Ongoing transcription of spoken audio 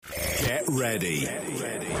Get ready.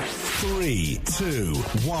 3, 2,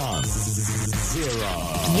 1, 0.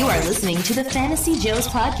 You are listening to the Fantasy Joes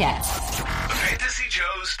Podcast. Fantasy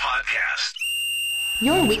Joes Podcast.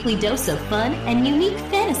 Your weekly dose of fun and unique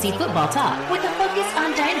fantasy football talk with a focus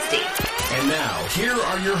on Dynasty. And now, here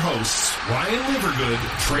are your hosts, Ryan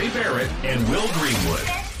Livergood, Trey Barrett, and Will Greenwood.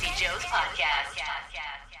 Fantasy Joes Podcast.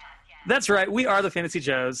 That's right. We are the Fantasy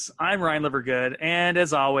Joes. I'm Ryan Livergood. And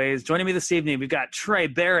as always, joining me this evening, we've got Trey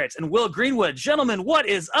Barrett and Will Greenwood. Gentlemen, what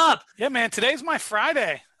is up? Yeah, man, today's my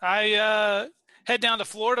Friday. I head down to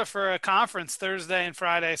Florida for a conference Thursday and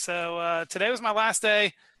Friday. So today was my last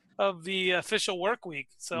day of the official work week.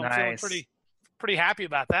 So I'm feeling pretty happy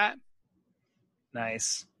about that.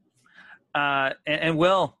 Nice. And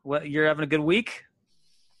Will, you're having a good week?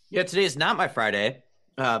 Yeah, today is not my Friday,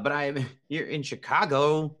 but I'm here in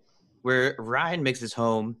Chicago where Ryan makes his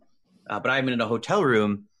home, but I'm in a hotel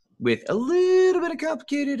room with a little bit of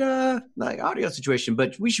complicated audio situation,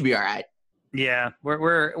 but we should be all right. Yeah,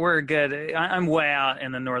 we're good. I'm way out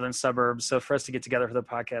in the northern suburbs, so for us to get together for the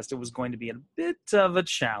podcast, it was going to be a bit of a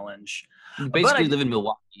challenge. You basically live in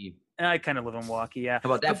Milwaukee. I kind of live in Milwaukee, yeah. How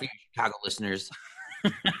about that for you Chicago listeners?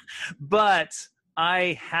 But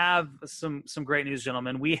I have some great news,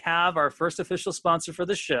 gentlemen. We have our first official sponsor for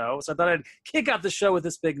the show, so I thought I'd kick off the show with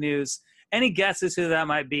this big news. Any guesses who that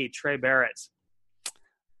might be? Trey Barrett.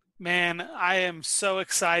 Man, I am so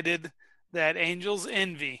excited that Angels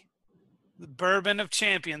Envy, the bourbon of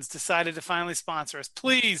champions, decided to finally sponsor us.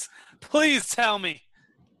 Please tell me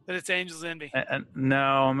that it's Angels Envy. No,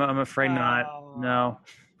 I'm afraid not. No.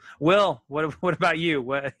 Will, what about you?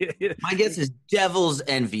 My guess is Devil's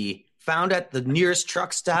Envy, found at the nearest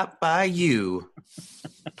truck stop by you.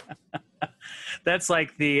 That's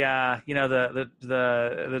like the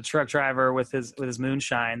truck driver with his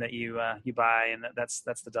moonshine that you buy, and that's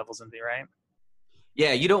the Devil's Envy, right?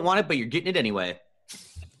 Yeah, you don't want it, but you're getting it anyway.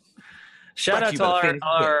 Shout out to all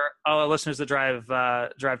our listeners that drive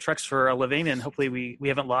trucks for a living, and hopefully we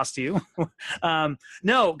haven't lost you.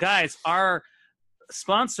 No, guys, our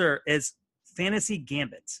sponsor is Fantasy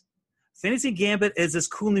Gambit. Fantasy Gambit is this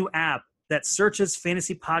cool new app that searches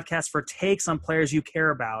fantasy podcasts for takes on players you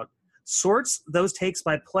care about, sorts those takes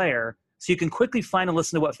by player, so you can quickly find and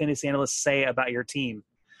listen to what fantasy analysts say about your team.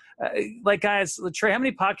 Guys, Trey, how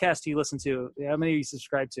many podcasts do you listen to? How many do you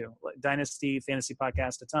subscribe to? Dynasty, Fantasy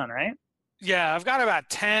Podcast, a ton, right? Yeah, I've got about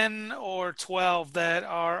 10 or 12 that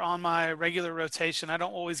are on my regular rotation. I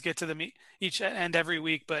don't always get to them each and every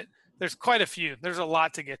week, but there's quite a few. There's a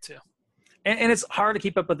lot to get to. And it's hard to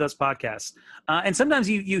keep up with those podcasts. And sometimes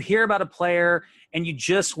you hear about a player and you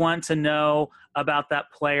just want to know about that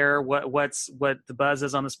player, what the buzz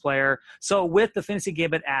is on this player. So with the Fantasy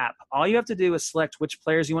Gambit app, all you have to do is select which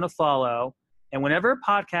players you want to follow. And whenever a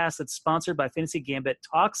podcast that's sponsored by Fantasy Gambit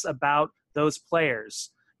talks about those players,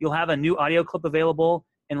 you'll have a new audio clip available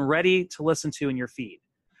and ready to listen to in your feed.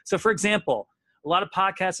 So, for example, a lot of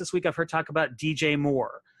podcasts this week I've heard talk about DJ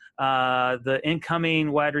Moore. The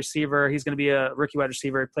incoming wide receiver. He's going to be a rookie wide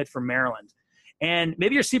receiver. He played for Maryland. And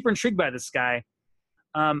maybe you're super intrigued by this guy.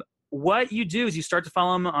 What you do is you start to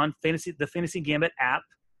follow him on the Fantasy Gambit app.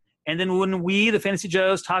 And then when we, the Fantasy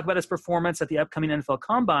Joes, talk about his performance at the upcoming NFL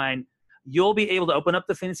Combine, you'll be able to open up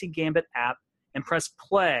the Fantasy Gambit app and press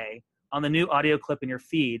play on the new audio clip in your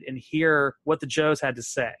feed and hear what the Joes had to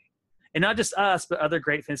say. And not just us, but other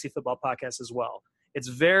great fantasy football podcasts as well. It's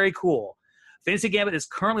very cool. Fantasy Gambit is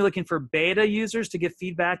currently looking for beta users to give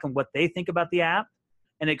feedback on what they think about the app.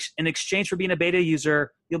 And in exchange for being a beta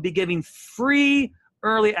user, you'll be giving free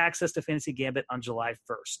early access to Fantasy Gambit on July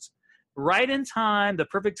 1st. Right in time, the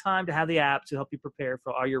perfect time to have the app to help you prepare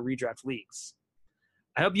for all your redraft leagues.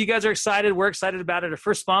 I hope you guys are excited. We're excited about it. Our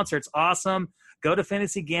first sponsor, it's awesome. Go to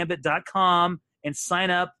fantasygambit.com and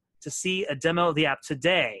sign up to see a demo of the app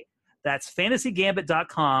today. That's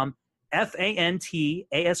fantasygambit.com,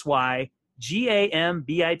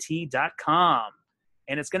 FANTASYGAMBIT.com.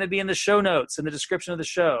 And it's going to be in the show notes, in the description of the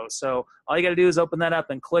show. So all you got to do is open that up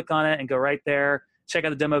and click on it and go right there. Check out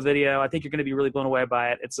the demo video. I think you're going to be really blown away by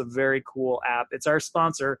it. It's a very cool app. It's our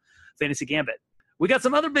sponsor, Fantasy Gambit. We got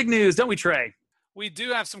some other big news, don't we, Trey? We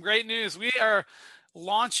do have some great news. We are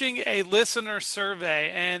launching a listener survey,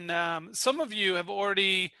 and some of you have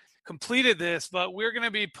already completed this, but we're going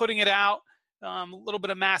to be putting it out, a little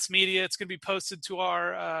bit of mass media. It's going to be posted to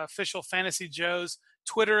our official Fantasy Joes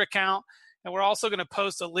Twitter account, and we're also going to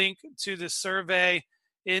post a link to the survey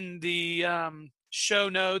in the show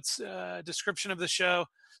notes, description of the show.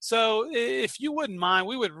 So if you wouldn't mind,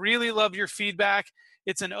 we would really love your feedback.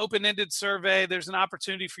 It's an open-ended survey. There's an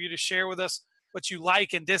opportunity for you to share with us what you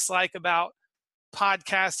like and dislike about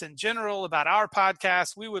podcasts in general, about our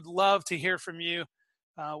podcast, we would love to hear from you.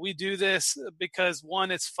 We do this because,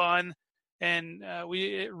 one, it's fun, and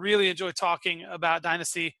we really enjoy talking about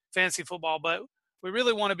Dynasty fantasy football, but we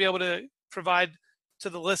really want to be able to provide to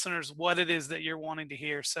the listeners what it is that you're wanting to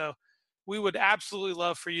hear. So we would absolutely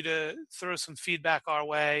love for you to throw some feedback our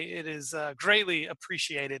way. It is greatly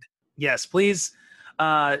appreciated. Yes, please.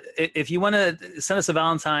 If you want to send us a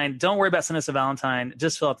Valentine, don't worry about sending us a Valentine.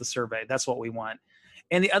 Just fill out the survey. That's what we want.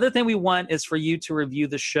 And the other thing we want is for you to review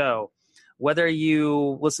the show. Whether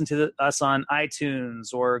you listen to us on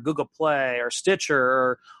iTunes or Google Play or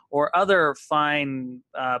Stitcher or other fine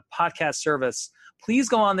podcast service, please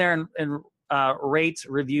go on there and rate,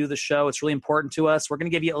 review the show. It's really important to us. We're going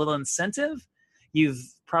to give you a little incentive. You've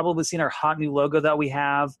probably seen our hot new logo that we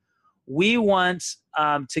have. We want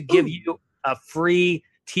to give you a free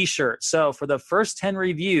T-shirt. So for the first 10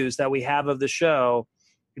 reviews that we have of the show,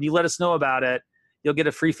 if you let us know about it, you'll get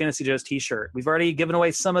a free Fantasy Joe's T-shirt. We've already given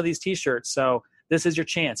away some of these T-shirts, so this is your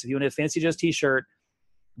chance. If you want a Fantasy Joe's T-shirt,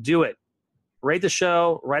 do it. Rate the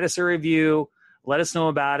show, write us a review, let us know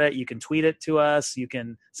about it. You can tweet it to us. You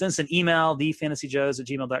can send us an email,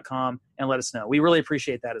 thefantasyjoes@gmail.com, and let us know. We really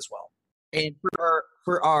appreciate that as well. And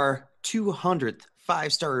for our 200th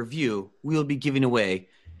 5-star review, we'll be giving away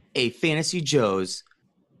a Fantasy Joe's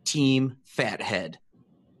Team Fathead.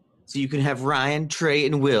 So you can have Ryan, Trey,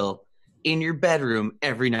 and Will in your bedroom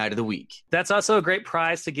every night of the week. That's also a great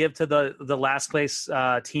prize to give to the last place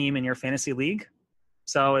team in your fantasy league.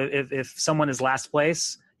 So if someone is last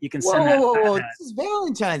place, you can send that. Whoa. This is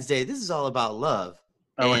Valentine's Day. This is all about love.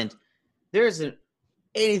 Oh, and there isn't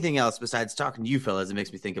anything else besides talking to you fellas that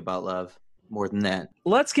makes me think about love more than that.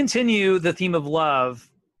 Let's continue the theme of love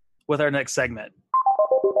with our next segment.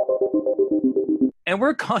 And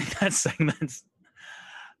we're calling that segment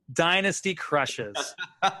Dynasty Crushes.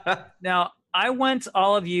 Now, I want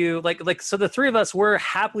all of you, so the three of us were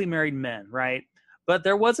happily married men, right? But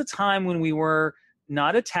there was a time when we were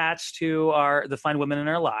not attached to the fine women in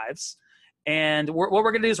our lives. And what we're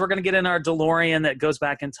going to do is we're going to get in our DeLorean that goes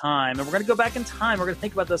back in time. And we're going to go back in time. We're going to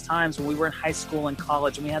think about those times when we were in high school and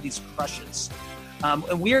college and we had these crushes.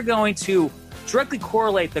 And we are going to directly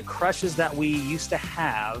correlate the crushes that we used to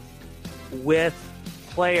have with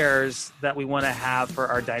players that we want to have for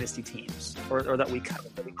our dynasty teams or that we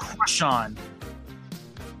crush on.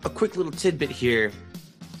 A quick little tidbit here.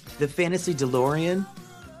 The fantasy DeLorean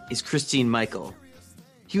is Christine Michael.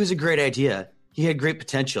 He was a great idea. He had great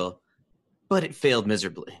potential, but it failed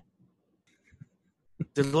miserably.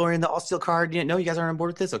 DeLorean, the all-steel car. No, you guys aren't on board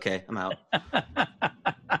with this? Okay, I'm out.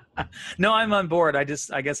 No, I'm on board. I guess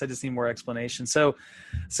I just need more explanation. So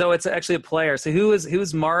it's actually a player. So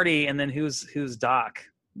who's Marty and then who's Doc?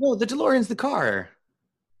 No, the DeLorean's the car.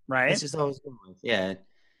 Right? That's just always going. Yeah.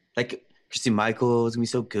 Like Christine Michael is gonna be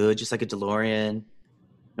so good, just like a DeLorean.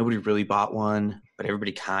 Nobody really bought one, but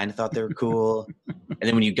everybody kind of thought they were cool. And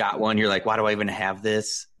then when you got one, you're like, why do I even have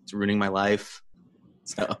this? It's ruining my life.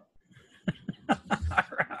 So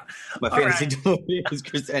my fantasy DeLorean is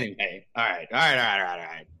Chris. Anyway. All right.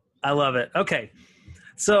 I love it. Okay.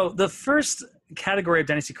 So the first category of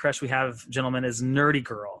Dynasty Crush we have, gentlemen, is Nerdy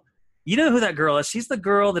Girl. You know who that girl is. She's the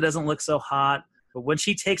girl that doesn't look so hot, but when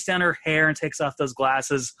she takes down her hair and takes off those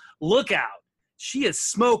glasses, look out. She is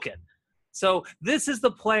smoking. So this is the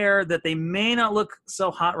player that they may not look so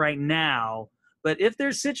hot right now, but if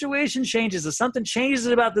their situation changes, if something changes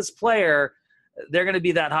about this player, they're going to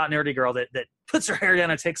be that hot nerdy girl that puts her hair down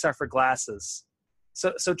and takes off her glasses.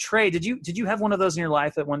 So Trey, did you have one of those in your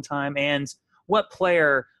life at one time? And what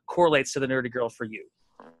player correlates to the nerdy girl for you?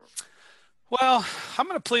 Well, I'm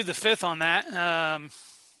going to plead the fifth on that.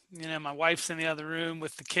 My wife's in the other room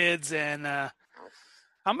with the kids, and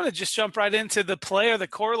I'm going to just jump right into the player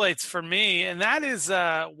that correlates for me, and that is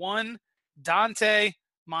one Dante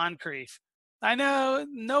Moncrief. I know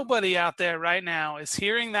nobody out there right now is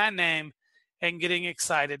hearing that name and getting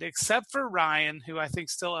excited, except for Ryan, who I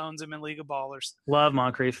think still owns him in League of Ballers. Love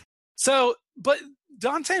Moncrief. So, but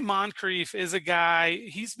Dante Moncrief is a guy,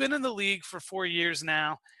 he's been in the league for 4 years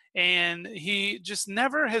now, and he just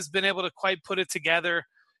never has been able to quite put it together.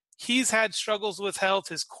 He's had struggles with health.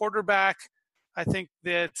 His quarterback, I think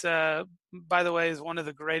that, by the way, is one of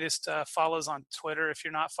the greatest follows on Twitter if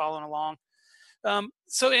you're not following along.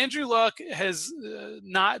 So Andrew Luck has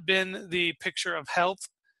not been the picture of health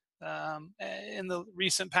in the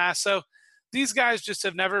recent past. So these guys just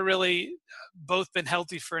have never really both been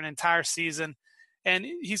healthy for an entire season. And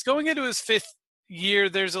he's going into his fifth year.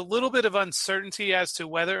 There's a little bit of uncertainty as to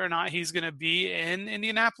whether or not he's going to be in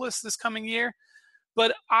Indianapolis this coming year.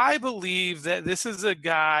 But I believe that this is a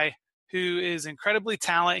guy who is incredibly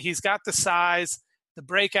talented. He's got the size. the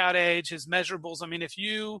breakout age, his measurables. I mean, if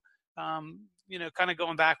you, kind of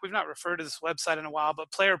going back, we've not referred to this website in a while,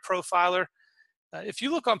 but Player Profiler, if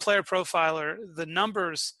you look on Player Profiler, the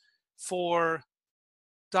numbers for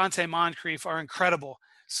Dante Moncrief are incredible.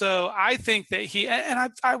 So I think that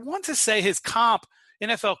I want to say his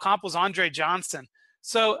NFL comp was Andre Johnson.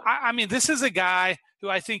 So, I mean, this is a guy who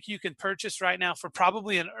I think you can purchase right now for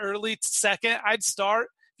probably an early second. I'd start,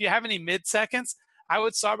 if you have any mid-seconds, I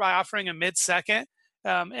would start by offering a mid-second.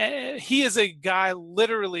 He is a guy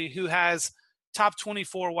literally who has top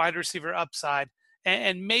 24 wide receiver upside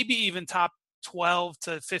and maybe even top 12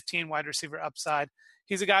 to 15 wide receiver upside.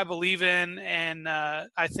 He's a guy I believe in, and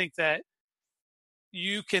I think that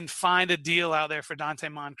you can find a deal out there for Dante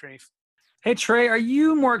Moncrief. Hey, Trey, are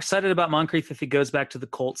you more excited about Moncrief if he goes back to the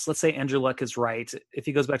Colts? Let's say Andrew Luck is right. If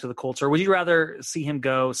he goes back to the Colts, or would you rather see him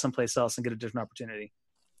go someplace else and get a different opportunity?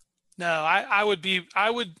 No, I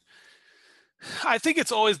think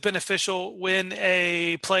it's always beneficial when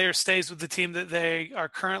a player stays with the team that they are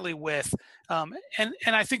currently with. And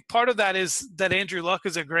I think part of that is that Andrew Luck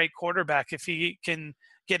is a great quarterback if he can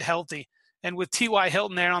get healthy. And with T.Y.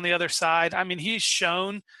 Hilton there on the other side, I mean, he's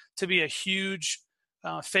shown to be a huge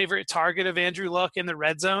favorite target of Andrew Luck in the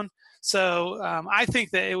red zone. So I think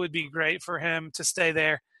that it would be great for him to stay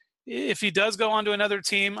there. If he does go on to another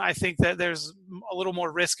team, I think that there's a little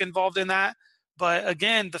more risk involved in that. But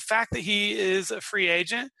again, the fact that he is a free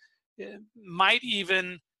agent might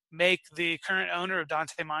even make the current owner of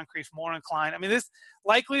Dante Moncrief more inclined. I mean, this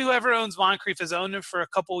likely whoever owns Moncrief has owned him for a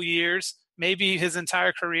couple years, maybe his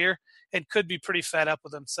entire career, and could be pretty fed up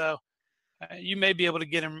with him. So you may be able to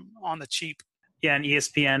get him on the cheap. Yeah, and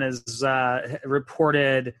ESPN has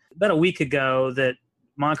reported about a week ago that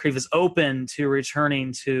Moncrief is open to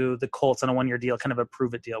returning to the Colts on a one-year deal, kind of a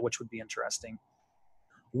prove-it deal, which would be interesting.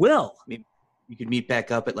 Will. Maybe you could meet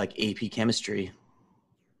back up at like AP Chemistry.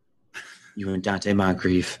 You and Dante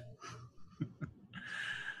Moncrief.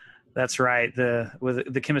 That's right.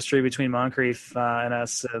 With the chemistry between Moncrief and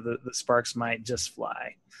us, the sparks might just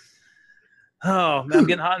fly. Oh, I'm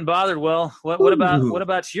getting hot and bothered. Will, what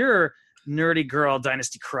about your nerdy girl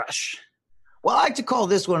dynasty crush? Well, I like to call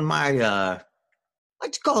this one my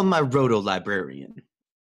him my roto librarian,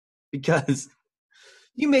 because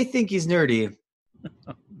you may think he's nerdy,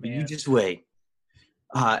 but you just wait.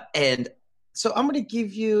 And so I'm going to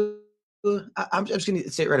give you. I'm just going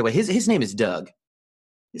to say it right away. His name is Doug.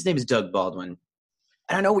 His name is Doug Baldwin,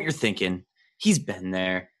 and I know what you're thinking. He's been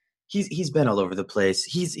there. He's been all over the place.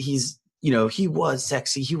 He's he was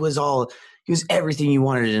sexy. He was everything you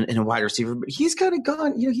wanted in a wide receiver, but he's kind of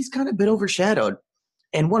gone. He's kind of been overshadowed.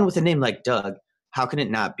 And one with a name like Doug, how can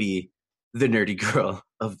it not be the nerdy girl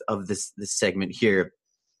of this segment here?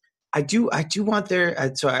 I do want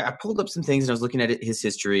so I pulled up some things and I was looking at his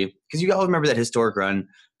history, because you all remember that historic run,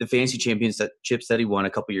 the fantasy championships that he won a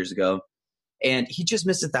couple years ago. And he just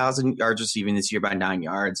missed 1,000 yards receiving this year by 9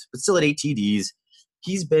 yards, but still at 8 TDs.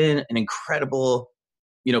 He's been an incredible,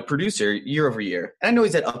 producer year over year. And I know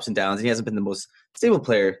he's had ups and downs, and he hasn't been the most stable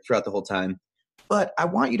player throughout the whole time. But I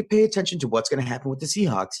want you to pay attention to what's going to happen with the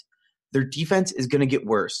Seahawks. Their defense is going to get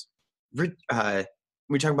worse. We're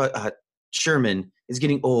talking about Sherman is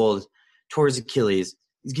getting old, tore his Achilles.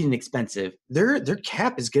 He's getting expensive. Their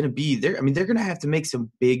cap is going to be there. I mean, they're going to have to make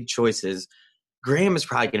some big choices. Graham is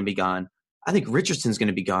probably going to be gone. I think Richardson's going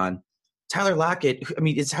to be gone. Tyler Lockett. I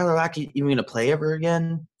mean, is Tyler Lockett even going to play ever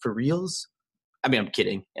again for reals? I mean, I'm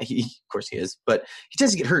kidding. Of course he is, but he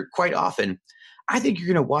tends to get hurt quite often. I think you're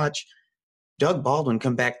going to watch Doug Baldwin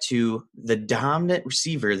come back to the dominant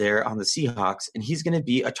receiver there on the Seahawks, and he's going to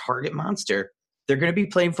be a target monster. They're going to be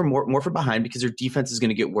playing for more from behind because their defense is going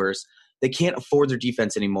to get worse. They can't afford their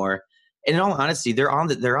defense anymore. And in all honesty, they're on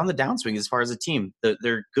the downswing as far as a team.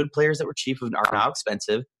 They're good players that were cheap and are now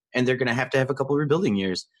expensive, and they're going to have a couple of rebuilding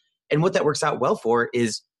years. And what that works out well for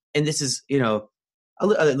is, and this is a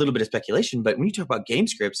little bit of speculation, but when you talk about game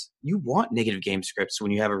scripts, you want negative game scripts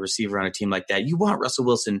when you have a receiver on a team like that. You want Russell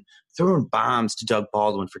Wilson throwing bombs to Doug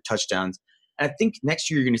Baldwin for touchdowns. And I think next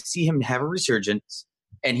year you're going to see him have a resurgence,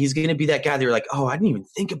 and he's going to be that guy that you're like, oh, I didn't even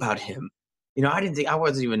think about him. I didn't think he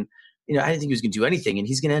was going to do anything. And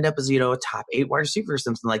he's going to end up as, a top 8 wide receiver or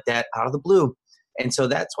something like that out of the blue. And so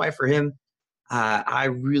that's why for him, I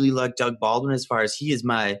really like Doug Baldwin as far as he is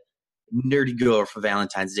my nerdy girl for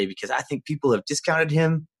Valentine's Day, because I think people have discounted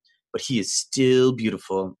him, but he is still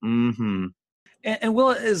beautiful. Mm-hmm. And Will,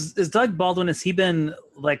 is Doug Baldwin, has he been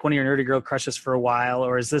like one of your nerdy girl crushes for a while,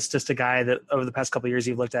 or is this just a guy that over the past couple of years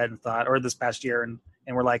you've looked at and thought, or this past year and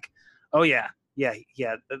we're like, oh yeah,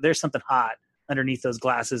 there's something hot underneath those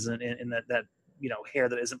glasses and that hair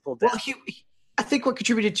that isn't pulled down? Well, I think what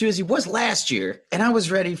contributed to is he was last year, and I was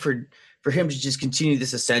ready for him to just continue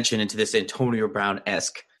this ascension into this Antonio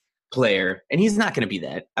Brown-esque player, and he's not going to be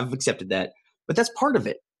that. I've accepted that, but that's part of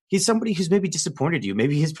it. He's somebody who's maybe disappointed you.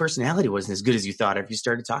 Maybe his personality wasn't as good as you thought if you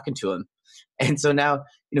started talking to him. And so now,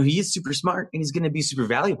 he is super smart and he's going to be super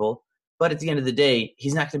valuable. But at the end of the day,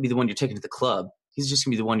 he's not going to be the one you're taking to the club. He's just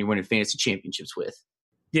going to be the one you're winning fantasy championships with.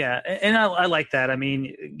 Yeah, and I like that. I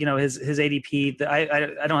mean, his ADP.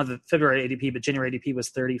 I don't have the February ADP, but January ADP was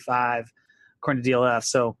 35 according to DLF.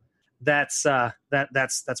 So that's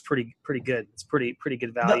pretty good. It's pretty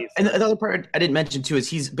good value. And the other part I didn't mention too is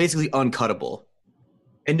he's basically uncuttable,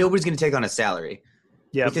 and nobody's going to take on his salary.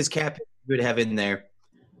 Yeah, with his cap he would have in there,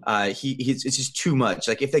 it's just too much.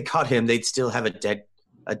 Like if they cut him, they'd still have a dead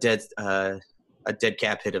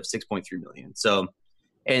cap hit of $6.3 million. So,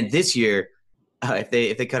 and this year. If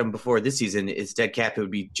they cut him before this season, his dead cap it would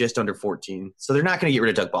be just under 14. So they're not going to get rid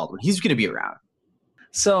of Doug Baldwin. He's going to be around.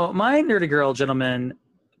 So my nerdy girl gentleman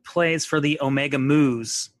plays for the Omega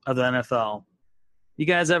Moose of the NFL. You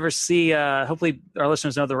guys ever see? Hopefully, our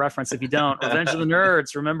listeners know the reference. If you don't, Revenge of the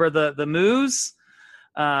Nerds. Remember the Moose?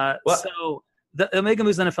 So the Omega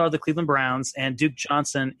Moose of the NFL are the Cleveland Browns, and Duke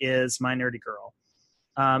Johnson is my nerdy girl.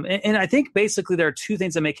 And I think basically there are two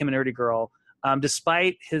things that make him a nerdy girl.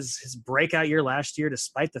 Despite his breakout year last year,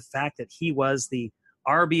 despite the fact that he was the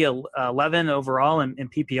RB 11 overall in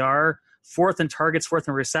PPR, fourth in targets, fourth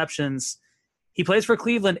in receptions, he plays for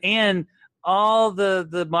Cleveland, and all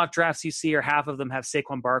the mock drafts you see, or half of them have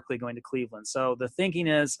Saquon Barkley going to Cleveland. So the thinking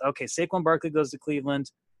is, okay, Saquon Barkley goes to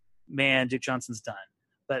Cleveland, man, Duke Johnson's done.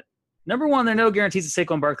 But number one, there are no guarantees that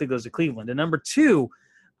Saquon Barkley goes to Cleveland. And number two,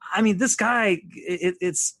 I mean, this guy,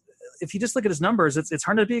 it's if you just look at his numbers, it's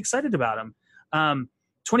hard to be excited about him.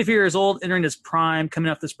 24 years old, entering his prime, coming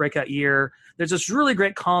off this breakout year. There's this really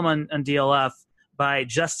great column on DLF by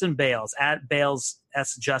Justin Bales, at Bales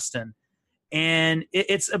S. Justin. And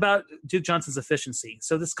it's about Duke Johnson's efficiency.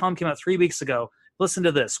 So this column came out 3 weeks ago. Listen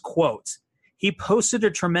to this, quote, he posted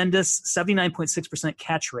a tremendous 79.6%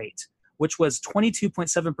 catch rate, which was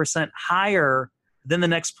 22.7% higher than the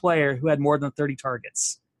next player who had more than 30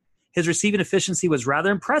 targets. His receiving efficiency was rather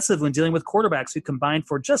impressive when dealing with quarterbacks who combined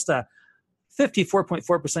for just a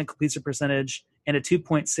 54.4% completion percentage and a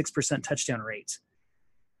 2.6% touchdown rate.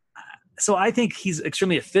 So I think he's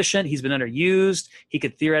extremely efficient. He's been underused. He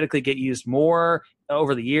could theoretically get used more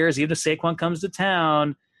over the years. Even if Saquon comes to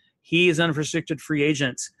town, he is an unrestricted free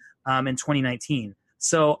agent in 2019.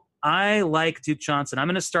 So I like Duke Johnson. I'm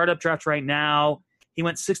in a startup draft right now. He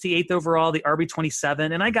went 68th overall, the RB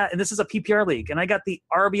 27, and this is a PPR league, and I got the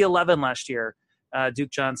RB 11 last year,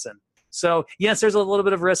 Duke Johnson. So yes, there's a little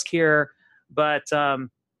bit of risk here. But,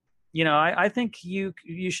 I think you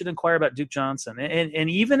should inquire about Duke Johnson. And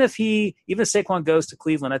even if Saquon goes to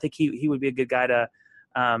Cleveland, I think he would be a good guy to,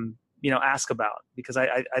 ask about, because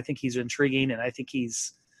I think he's intriguing, and I think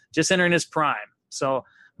he's just entering his prime. So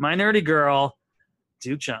my nerdy girl,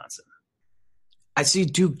 Duke Johnson. I see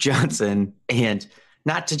Duke Johnson, and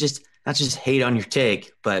not to just hate on your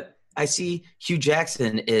take, but I see Hugh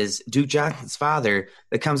Jackson is Duke Johnson's father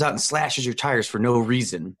that comes out and slashes your tires for no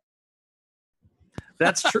reason.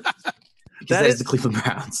 That's true. That is the Cleveland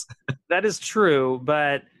Browns. That is true,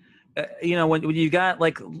 but when you got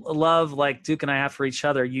like love like Duke and I have for each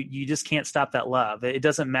other, you just can't stop that love. It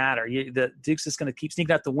doesn't matter. The Duke's just going to keep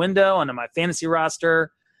sneaking out the window onto my fantasy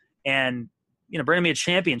roster, and bringing me a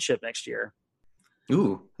championship next year.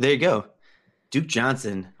 Ooh, there you go. Duke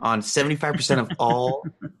Johnson on 75% of all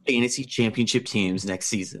fantasy championship teams next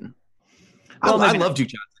season. Well, I love Duke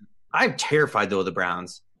Johnson. I'm terrified though of the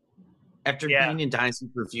Browns. After being in Dynasty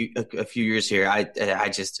for a few years here, I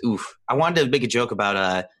just I wanted to make a joke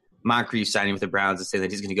about Moncrief signing with the Browns and say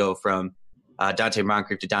that he's going to go from Dante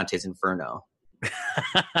Moncrief to Dante's Inferno.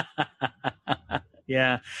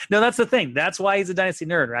 Yeah. No, that's the thing. That's why he's a Dynasty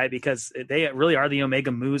nerd, right? Because they really are the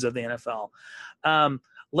Omega Moose of the NFL.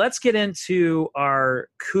 Let's get into our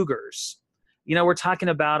Cougars. We're talking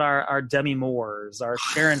about our Demi Moores, our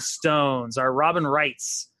Sharon Stones, our Robin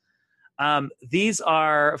Wrights. These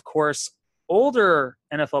are, of course, older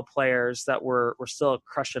NFL players that we're still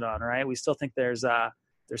crushing on, right? We still think there's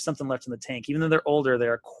something left in the tank. Even though they're older, they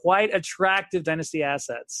are quite attractive Dynasty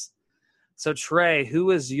assets. So, Trey,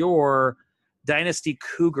 who is your Dynasty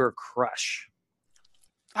Cougar crush?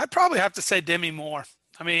 I'd probably have to say Demi Moore.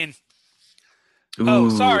 I mean,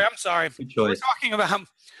 I'm sorry. We're talking about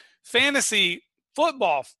fantasy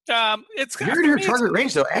football. You're in her target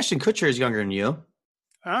range, though. Ashton Kutcher is younger than you.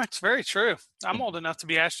 It's very true. I'm old enough to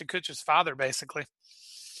be Ashton Kutcher's father, basically.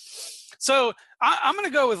 So I'm going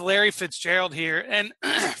to go with Larry Fitzgerald here. And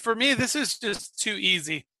for me, this is just too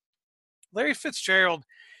easy. Larry Fitzgerald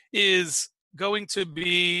is going to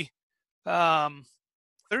be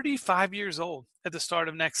 35 years old at the start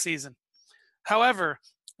of next season. However,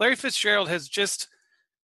 Larry Fitzgerald has just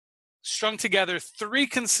strung together 3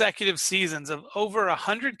 consecutive seasons of over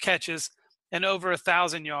 100 catches and over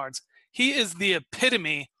 1,000 yards. He is the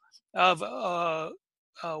epitome of a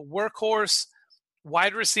workhorse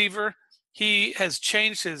wide receiver. He has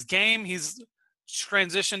changed his game. He's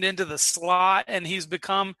transitioned into the slot, and he's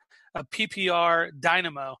become a PPR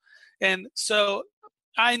dynamo. And so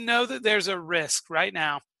I know that there's a risk right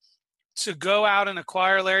now to go out and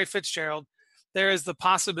acquire Larry Fitzgerald. There is the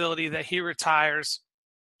possibility that he retires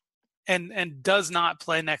and does not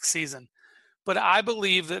play next season. But I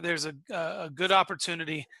believe that there's a good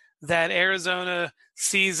opportunity that Arizona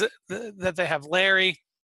sees that they have Larry,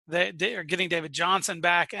 that they are getting David Johnson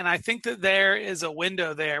back. And I think that there is a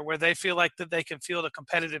window there where they feel like that they can field a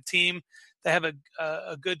competitive team. They have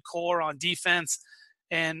a good core on defense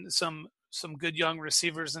and some good young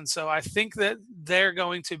receivers. And so I think that they're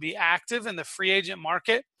going to be active in the free agent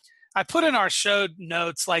market. I put in our show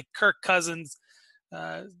notes like Kirk Cousins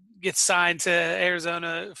gets signed to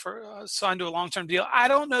Arizona signed to a long-term deal. I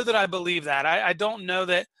don't know that I believe that. I don't know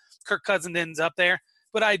that Kirk Cousins ends up there,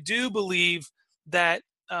 but I do believe that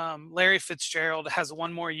Larry Fitzgerald has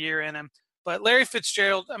one more year in him. But Larry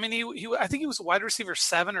Fitzgerald, I mean, I think he was a wide receiver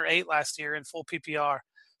 7 or 8 last year in full PPR.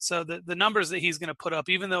 So the numbers that he's going to put up,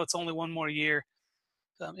 even though it's only one more year,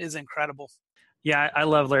 is incredible. Yeah, I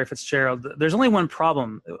love Larry Fitzgerald. There's only one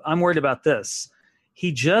problem. I'm worried about this.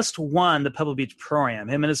 He just won the Pebble Beach Pro-Am,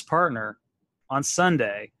 him and his partner, on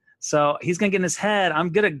Sunday. So he's going to get in his head, I'm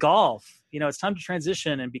good at golf. It's time to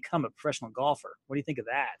transition and become a professional golfer. What do you think of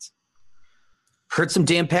that? Heard some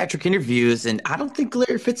Dan Patrick interviews, and I don't think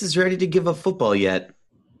Larry Fitz is ready to give up football yet.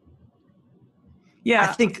 Yeah. I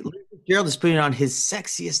think Larry Fitzgerald is putting on his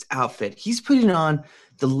sexiest outfit. He's putting on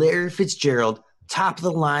the Larry Fitzgerald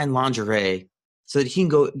top-of-the-line lingerie so that he can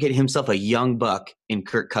go get himself a young buck in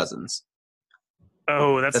Kirk Cousins.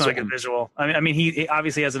 Oh, that's not a good visual. I mean, he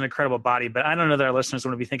obviously has an incredible body, but I don't know that our listeners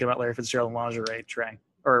want to be thinking about Larry Fitzgerald in lingerie, Trey,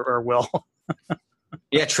 or Will.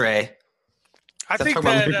 Yeah, Trey. I think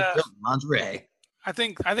that lingerie. I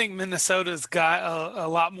think Minnesota's got a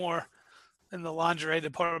lot more in the lingerie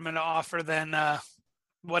department to offer than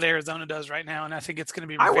what Arizona does right now, and I think it's going to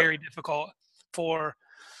be very difficult for.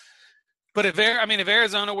 But if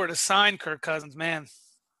Arizona were to sign Kirk Cousins, man,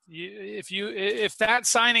 if that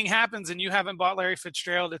signing happens and you haven't bought Larry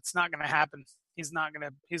Fitzgerald, it's not going to happen. He's not going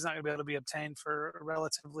to be able to be obtained for a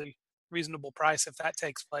relatively reasonable price if that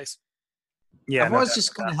takes place. Yeah, I've always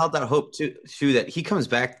just kind of held that hope too that he comes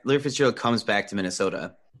back. Larry Fitzgerald comes back to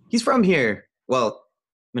Minnesota. He's from here. Well,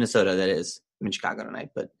 Minnesota, that is. I'm in Chicago tonight,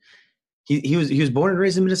 but he was born and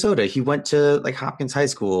raised in Minnesota. He went to like Hopkins High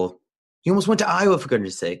School. He almost went to Iowa for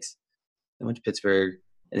goodness sakes. Then went to Pittsburgh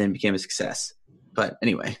and then became a success. But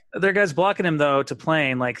anyway, there are guys blocking him though to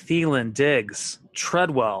playing like Thielen, Diggs,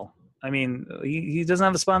 Treadwell. I mean, he doesn't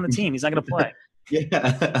have a spot on the team. He's not going to play.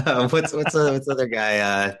 Yeah. What's the other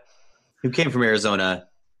guy who came from Arizona?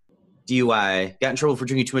 DUI. Got in trouble for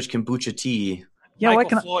drinking too much kombucha tea. Yeah,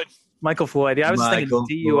 Michael Floyd. Yeah, I was thinking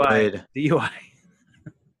DUI.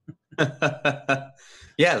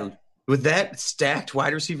 Yeah, with that stacked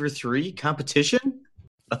wide receiver 3 competition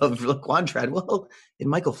of Laquan Treadwell and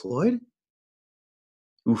Michael Floyd.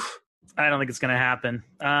 Oof. I don't think it's going to happen.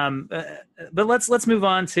 But let's move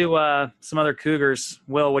on to some other Cougars.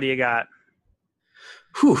 Will, what do you got?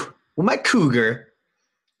 Whew. Well, my Cougar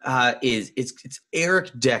is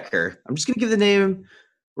Eric Decker. I'm just going to give the name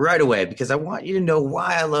right away because I want you to know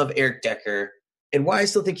why I love Eric Decker and why I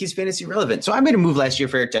still think he's fantasy relevant. So I made a move last year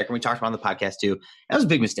for Eric Decker, and we talked about it on the podcast too. That was a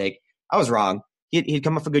big mistake. I was wrong. He'd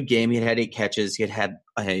come off a good game. He had 8 catches. He had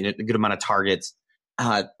a good amount of targets.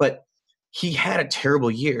 But he had a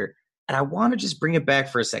terrible year. And I want to just bring it back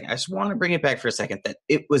for a second. That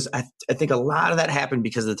it was, I think a lot of that happened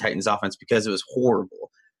because of the Titans offense, because it was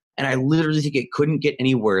horrible. And I literally think it couldn't get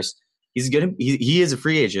any worse. He is a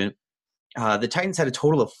free agent. The Titans had a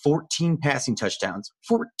total of 14 passing touchdowns.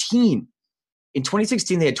 14. In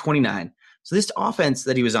 2016, they had 29. So this offense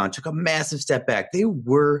that he was on took a massive step back. They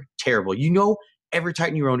were terrible. Every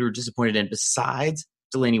Titan you owned you were disappointed in besides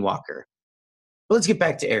Delaney Walker. But let's get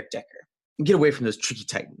back to Eric Decker and get away from those tricky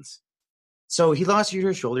Titans. So he lost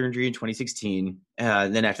a shoulder injury in 2016.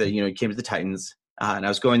 And then after that, he came to the Titans. And I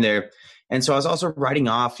was going there. And so I was also writing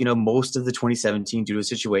off, most of the 2017 due to a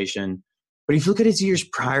situation. But if you look at his years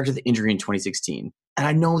prior to the injury in 2016, and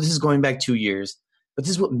I know this is going back 2 years, but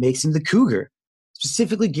this is what makes him the Cougar.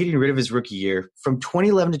 Specifically getting rid of his rookie year, from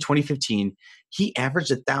 2011 to 2015, he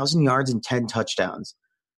averaged 1,000 yards and 10 touchdowns.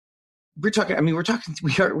 we're talking. I mean,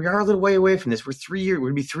 we are a little way away from this. We're going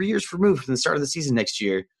to be 3 years removed from the start of the season next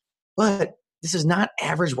year. But this is not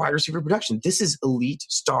average wide receiver production. This is elite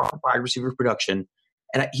star wide receiver production.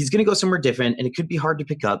 And he's going to go somewhere different, and it could be hard to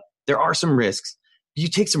pick up. There are some risks. You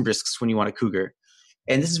take some risks when you want a Cougar.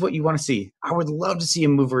 And this is what you want to see. I would love to see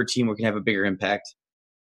him move for a team where he can have a bigger impact.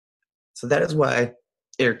 So that is why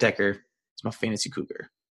Eric Decker is my fantasy Cougar.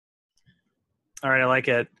 All right, I like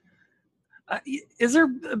it. Is there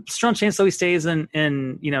a strong chance that he stays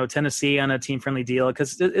in Tennessee on a team-friendly deal?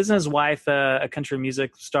 Because isn't his wife a country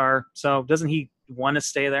music star? So doesn't he want to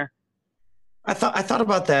stay there? I thought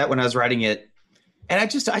about that when I was writing it, and I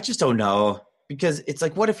just don't know, because it's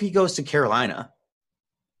like, what if he goes to Carolina,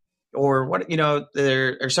 or what,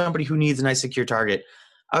 or somebody who needs a nice secure target?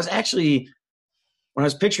 I was actually, when I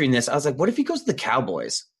was picturing this, I was like, what if he goes to the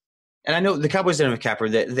Cowboys? And I know the Cowboys don't have a capper.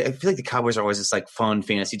 I feel like the Cowboys are always this like fun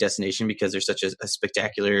fantasy destination because they're such a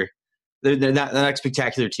spectacular. They're not a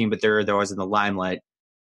spectacular team, but they're always in the limelight.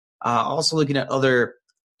 Also looking at other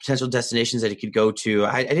potential destinations that he could go to.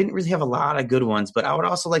 I didn't really have a lot of good ones, but I would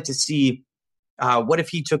also like to see what if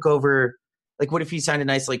he took over. Like, what if he signed a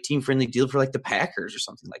nice like team friendly deal for like the Packers or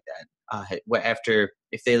something like that? After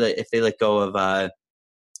if they let go of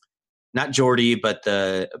not Jordy but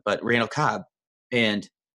Randall Cobb. And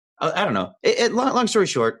I don't know. Long story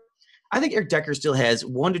short, I think Eric Decker still has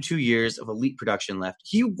 1 to 2 years of elite production left.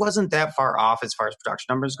 He wasn't that far off as far as production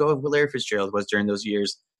numbers go of what Larry Fitzgerald was during those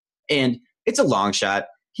years. And it's a long shot.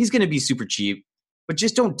 He's going to be super cheap, but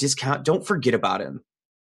just don't forget about him.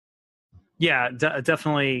 Yeah,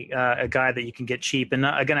 definitely a guy that you can get cheap and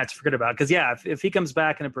not to forget about. Because, yeah, if he comes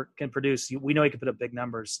back and can produce, we know he can put up big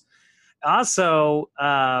numbers. Also,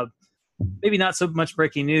 maybe not so much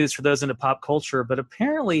breaking news for those into pop culture, but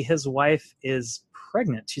apparently his wife is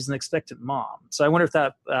pregnant. She's an expectant mom. So I wonder if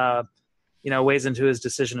that, weighs into his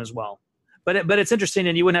decision as well. But it's interesting,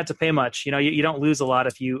 and you wouldn't have to pay much. You don't lose a lot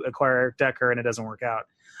if you acquire Eric Decker and it doesn't work out.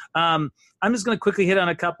 I'm just going to quickly hit on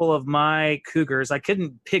a couple of my Cougars. I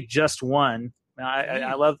couldn't pick just one.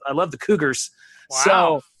 I love the Cougars. Wow.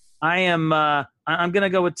 So I'm going to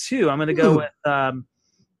go with two. I'm going to go with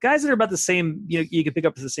guys that are about the same, you can pick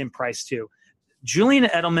up at the same price too. Julian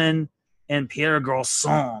Edelman and Pierre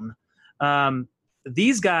Garçon.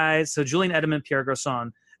 These guys, so Julian Edelman, Pierre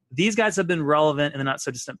Garçon, these guys have been relevant in the not so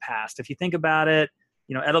distant past. If you think about it,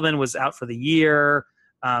 Edelman was out for the year.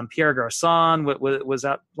 Pierre Garçon was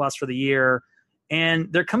lost for the year.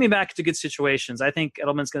 And they're coming back to good situations. I think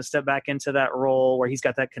Edelman's going to step back into that role where he's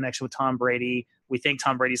got that connection with Tom Brady. We think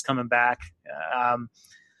Tom Brady's coming back.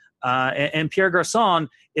 And Pierre Garçon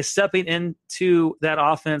is stepping into that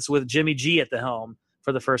offense with Jimmy G at the helm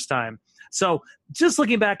for the first time. So just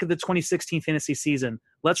looking back at the 2016 fantasy season,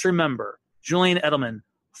 let's remember Julian Edelman,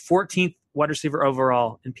 14th wide receiver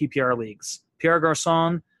overall in PPR leagues. Pierre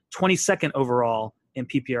Garçon, 22nd overall in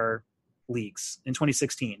PPR leagues in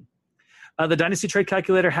 2016. The Dynasty Trade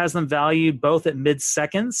Calculator has them valued both at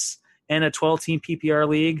mid-seconds and a 12-team PPR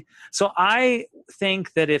league. So I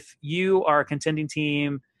think that if you are a contending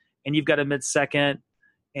team and you've got a mid-second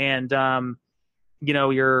and,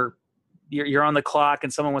 you're on the clock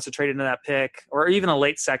and someone wants to trade into that pick, or even a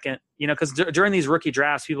late second, because during these rookie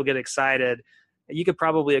drafts, people get excited. You could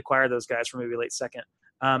probably acquire those guys for maybe late second.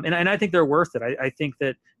 And I think they're worth it. I think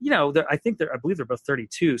that, I believe they're both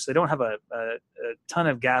 32, so they don't have a ton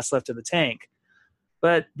of gas left in the tank,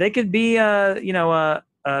 but they could be, a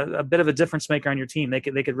bit of a difference maker on your team. They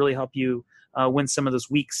could really help you win some of those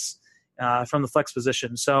weeks from the flex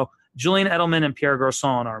position. So Julian Edelman and Pierre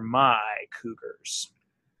Garçon are my Cougars.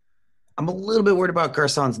 I'm a little bit worried about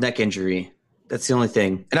Garçon's neck injury. That's the only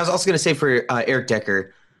thing. And I was also going to say for Eric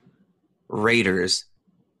Decker, Raiders.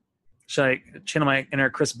 Should I channel my inner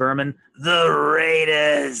Chris Berman? The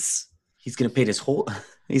Raiders. He's going to paint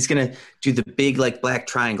he's going to do the big like black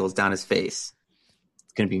triangles down his face.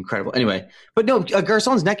 It's going to be incredible. Anyway, but no,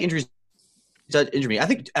 Garçon's neck injury does injure me. I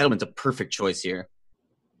think Edelman's a perfect choice here.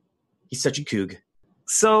 He's such a Coug.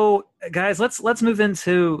 So, guys, let's move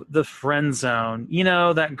into the friend zone.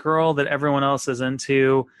 That girl that everyone else is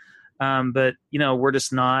into, but we're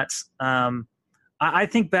just not. I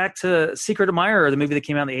think back to Secret Admirer, the movie that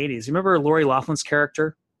came out in the 80s. You remember Lori Loughlin's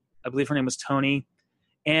character? I believe her name was Tony.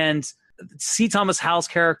 And C. Thomas Howell's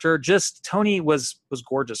character, just Tony was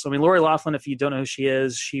gorgeous. I mean, Lori Loughlin, if you don't know who she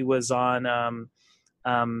is, she was on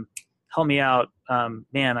help me out.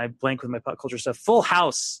 Man, I blank with my pop culture stuff. Full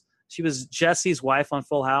House. She was Jesse's wife on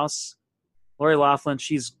Full House. Lori Loughlin,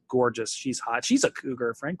 she's gorgeous. She's hot. She's a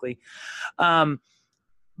cougar, frankly.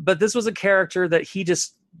 But this was a character that he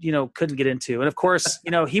just couldn't get into. And of course,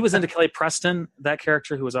 he was into Kelly Preston, that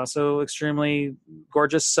character who was also extremely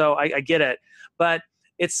gorgeous. So I get it, but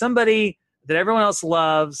it's somebody that everyone else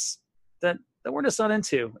loves that we're just not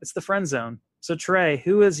into. It's the friend zone. So Trey,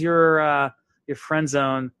 who is your friend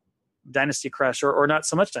zone dynasty crush or not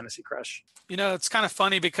so much dynasty crush? It's kind of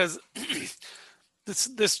funny because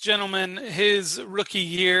this gentleman, his rookie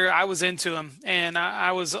year, I was into him and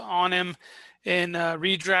I was on him in a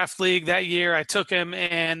redraft league that year. I took him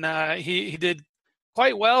and he did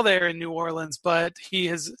quite well there in New Orleans, but he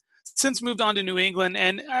has since moved on to New England,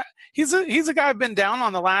 and he's a guy I've been down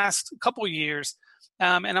on the last couple years.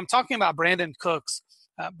 And I'm talking about Brandon Cooks.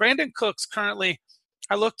 Brandon Cooks currently,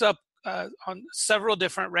 I looked up on several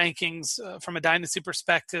different rankings from a dynasty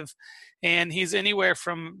perspective, and he's anywhere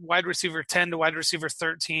from wide receiver 10 to wide receiver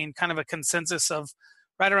 13, kind of a consensus of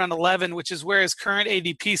right around 11, which is where his current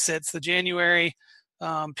ADP sits. The January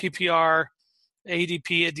PPR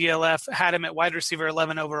ADP at DLF had him at wide receiver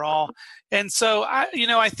 11 overall. And so,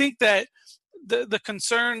 I think that the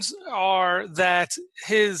concerns are that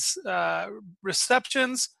his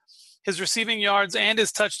receptions, his receiving yards, and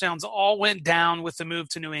his touchdowns all went down with the move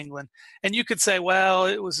to New England. And you could say, well,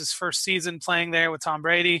 it was his first season playing there with Tom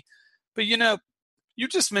Brady. But, you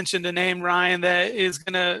just mentioned a name, Ryan, that is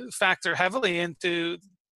going to factor heavily into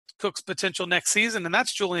Cook's potential next season, and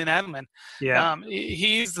that's Julian Edelman. Yeah.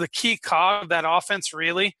 He's the key cog of that offense,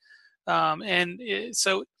 really.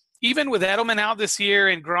 So even with Edelman out this year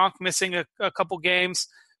and Gronk missing a couple games,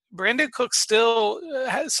 Brandon Cook still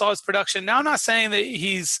saw his production. Now, I'm not saying that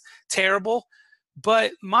he's terrible,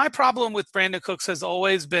 but my problem with Brandon Cooks has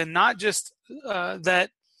always been not just that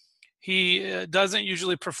he doesn't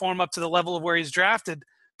usually perform up to the level of where he's drafted,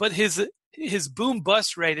 but his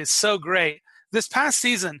boom-bust rate is so great. This past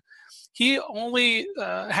season, he only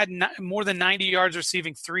had more than 90 yards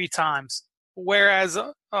receiving 3 times, whereas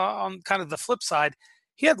on kind of the flip side,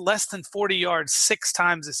 he had less than 40 yards 6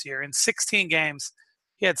 times this year. In 16 games,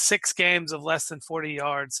 he had 6 games of less than 40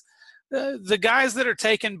 yards. The guys that are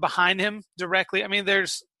taken behind him directly,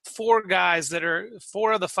 there's 4 of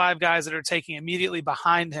the 5 guys that are taking immediately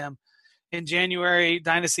behind him in January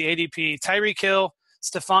Dynasty ADP: Tyreek Hill,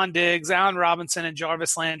 Stephon Diggs, Allen Robinson, and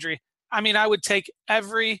Jarvis Landry. I would take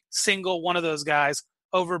every single one of those guys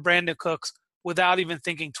over Brandon Cooks without even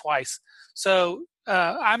thinking twice. So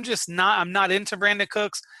I'm not into Brandon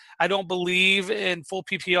Cooks. I don't believe in full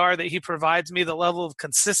PPR that he provides me the level of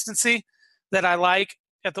consistency that I like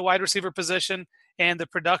at the wide receiver position, and the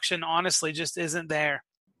production honestly just isn't there.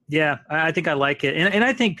 Yeah, I think I like it. And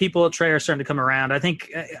I think people at Trey are starting to come around. I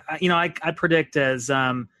think, I predict as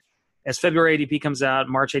February ADP comes out,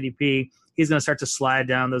 March ADP, he's going to start to slide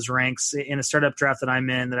down those ranks. In a startup draft that I'm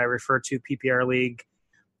in that I refer to, PPR League,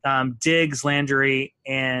 Diggs, Landry,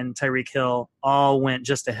 and Tyreek Hill all went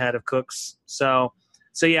just ahead of Cooks. So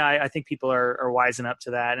yeah, I think people are wising up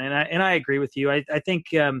to that. And I agree with you. I think,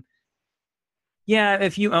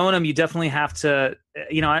 if you own him, you definitely have to,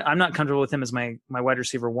 I'm not comfortable with him as my wide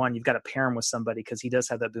receiver 1. You've got to pair him with somebody because he does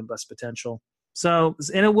have that boom bust potential. So,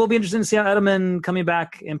 and it will be interesting to see how Edelman coming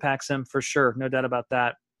back impacts him for sure. No doubt about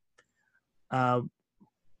that.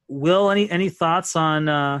 Will, any thoughts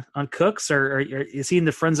on Cooks, or is he in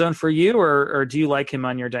the friend zone for you, or do you like him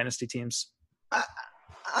on your dynasty teams?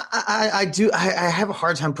 I do. I have a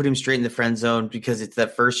hard time putting him straight in the friend zone because it's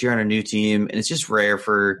that first year on a new team, and it's just rare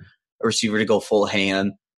for a receiver to go full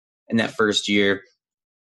ham in that first year.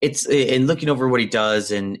 It's and looking over what he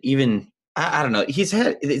does, and even I don't know.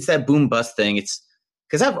 It's that boom bust thing. It's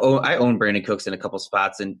because I own Brandon Cooks in a couple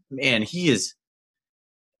spots, and man, he is.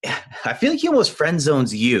 I feel like he almost friend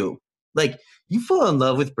zones you. Like you fall in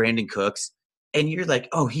love with Brandon Cooks, and you're like,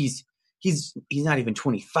 oh, he's not even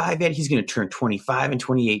 25 yet. He's going to turn 25 in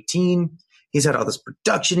 2018. He's had all this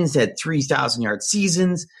production. He's had 3,000-yard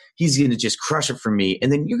seasons. He's going to just crush it for me,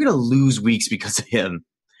 and then you're going to lose weeks because of him.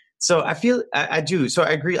 So I feel I do. So I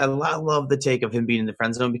agree. I love the take of him being in the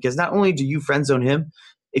friend zone because not only do you friend zone him,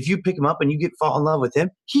 if you pick him up and you fall in love with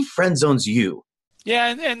him, he friend zones you.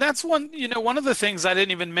 Yeah, and that's one of the things I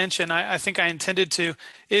didn't even mention, I think I intended to,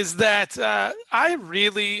 is that I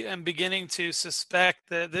really am beginning to suspect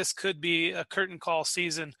that this could be a curtain call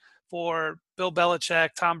season for Bill Belichick,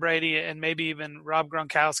 Tom Brady, and maybe even Rob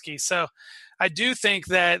Gronkowski. So I do think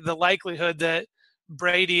that the likelihood that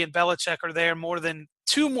Brady and Belichick are there more than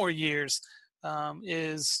 2 more years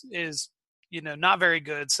is not very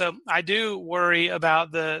good. So I do worry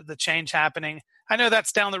about the change happening. I know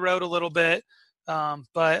that's down the road a little bit.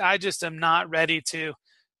 But I just am not ready to,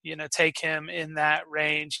 take him in that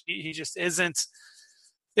range. He just isn't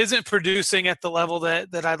producing at the level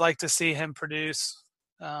that I'd like to see him produce.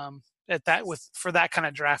 for that kind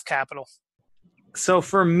of draft capital. So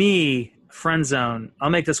for me, friend zone, I'll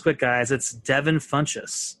make this quick, guys. It's Devin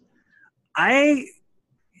Funchess. I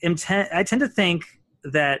tend to think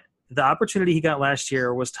that the opportunity he got last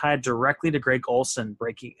year was tied directly to Greg Olsen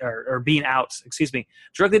being out. Excuse me,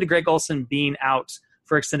 directly to Greg Olsen being out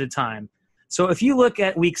for extended time. So if you look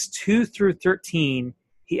at weeks 2 through 13,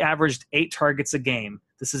 he averaged 8 targets a game.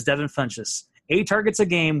 This is Devin Funchess. 8 targets a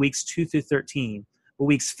game, weeks 2 through 13. But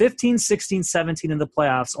weeks 15, 16, 17 in the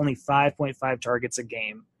playoffs, only 5.5 targets a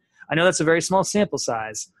game. I know that's a very small sample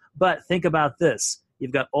size, but think about this.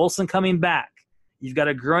 You've got Olsen coming back. You've got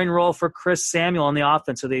a growing role for Chris Samuel on the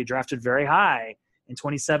offense, who they drafted very high in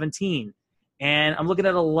 2017. And I'm looking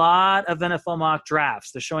at a lot of NFL mock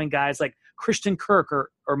drafts. They're showing guys like Christian Kirk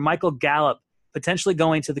or Michael Gallup potentially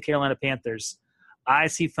going to the Carolina Panthers. I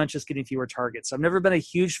see Funchess getting fewer targets. I've never been a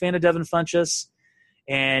huge fan of Devin Funchess,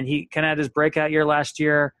 and he kind of had his breakout year last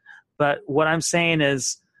year. But what I'm saying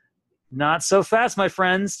is not so fast, my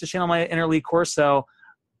friends, to channel my inner Lee Corso.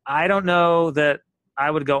 I don't know that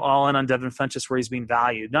I would go all in on Devin Funchess where he's being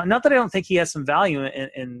valued. Not that I don't think he has some value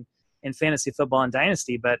in fantasy football and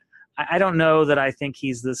Dynasty, but I don't know that I think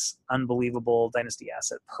he's this unbelievable Dynasty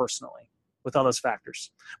asset personally with all those factors.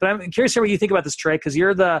 But I'm curious to hear what you think about this trade, because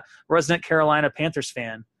you're the resident Carolina Panthers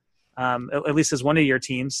fan, at least as one of your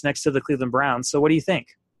teams next to the Cleveland Browns. So what do you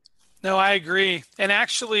think? No, I agree. And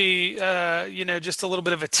actually, just a little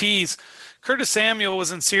bit of a tease. Curtis Samuel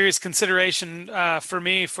was in serious consideration for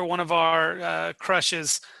me for one of our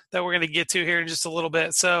crushes that we're going to get to here in just a little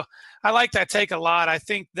bit. So I like that take a lot. I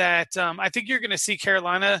think that you're going to see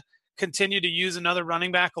Carolina continue to use another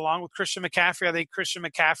running back along with Christian McCaffrey. I think Christian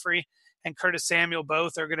McCaffrey and Curtis Samuel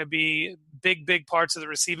both are going to be big parts of the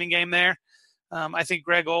receiving game there. I think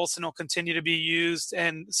Greg Olsen will continue to be used.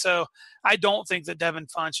 And so I don't think that Devin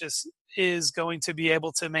Funchess is going to be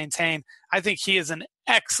able to maintain. I think he is an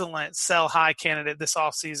excellent sell high candidate this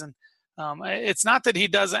offseason. It's not that he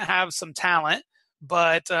doesn't have some talent,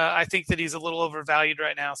 but I think that he's a little overvalued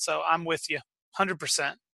right now. So I'm with you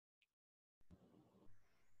 100%.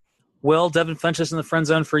 Will, Devin Funchess in the friend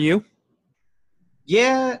zone for you?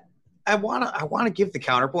 Yeah, I wanna give the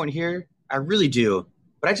counterpoint here. I really do,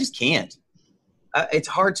 but I just can't. It's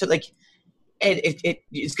hard to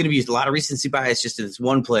it's going to be a lot of recency bias just in this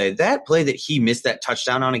one play. That play that he missed that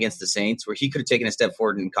touchdown on against the Saints, where he could have taken a step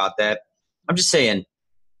forward and caught that. I'm just saying,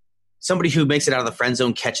 somebody who makes it out of the friend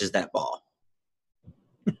zone catches that ball.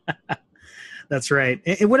 That's right.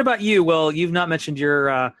 And what about you, Will? You've not mentioned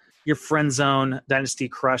your friend zone Dynasty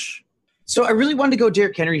crush. So I really wanted to go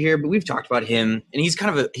Derrick Henry here, but we've talked about him, and he's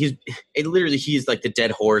he's like the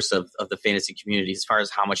dead horse of the fantasy community as far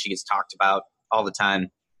as how much he gets talked about all the time.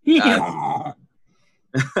 Yeah.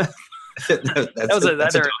 That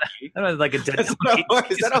was like a dead Is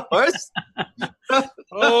that a horse?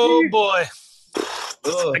 Oh boy.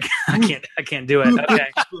 I can't do it. Okay.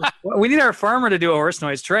 We need our farmer to do a horse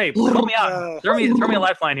noise. Trey, pull me out. Throw me a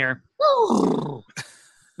lifeline here.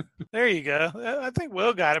 There you go. I think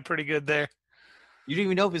Will got it pretty good there. You don't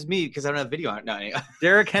even know if it's me because I don't have video on it. No,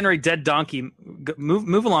 Derrick Henry, dead donkey.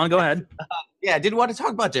 Move along. Go ahead. Yeah, I didn't want to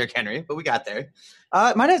talk about Derrick Henry, but we got there.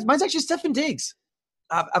 Mine's actually Stefan Diggs.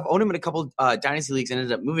 I've owned him in a couple Dynasty leagues and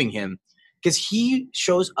ended up moving him because he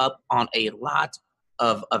shows up on a lot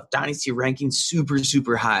of Dynasty rankings super,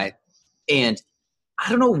 super high. And I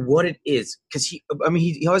don't know what it is because he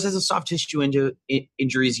always has a soft tissue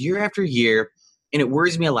injuries year after year, and it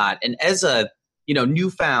worries me a lot. And as a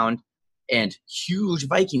newfound and huge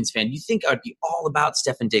Vikings fan, you think I'd be all about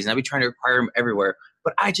Stefan Diggs, and I'd be trying to acquire him everywhere.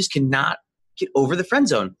 But I just cannot get over the friend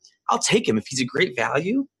zone. I'll take him if he's a great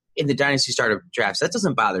value in the Dynasty startup drafts. That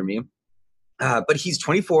doesn't bother me. But he's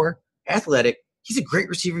 24, athletic. He's a great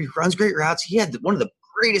receiver. He runs great routes. He had one of the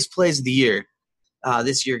greatest plays of the year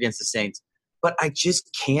this year against the Saints. But I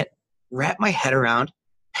just can't wrap my head around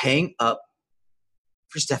paying up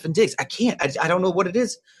for Stefan Diggs. I can't. I don't know what it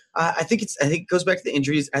is. I think it goes back to the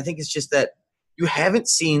injuries. I think it's just that you haven't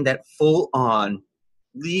seen that full-on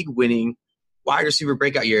league-winning wide receiver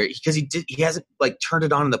breakout year because he hasn't turned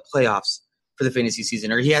it on in the playoffs for the fantasy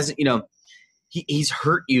season, or he hasn't. He's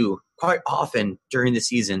hurt you quite often during the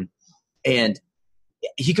season, and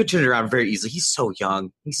he could turn it around very easily. He's so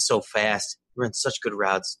young. He's so fast. He runs such good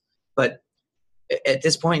routes. But at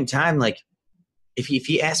this point in time, if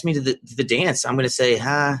he asked me to the dance, I'm going to say,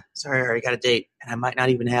 sorry, I already got a date, and I might not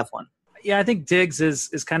even have one. Yeah, I think Diggs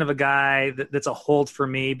is kind of a guy that's a hold for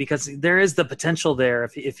me because there is the potential there.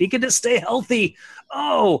 If he could just stay healthy,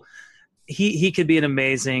 he could be an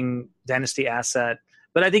amazing Dynasty asset.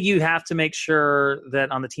 But I think you have to make sure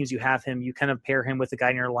that on the teams you have him, you kind of pair him with a guy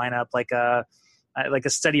in your lineup like a like a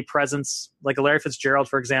steady presence, like a Larry Fitzgerald,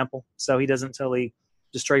 for example. So he doesn't totally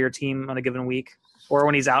destroy your team on a given week or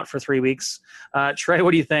when he's out for 3 weeks. Trey,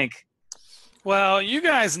 what do you think? Well, you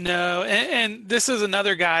guys know, and this is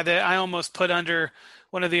another guy that I almost put under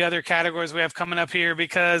one of the other categories we have coming up here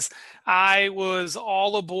because I was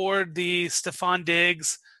all aboard the Stephon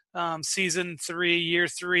Diggs season 3, year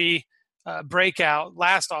 3 breakout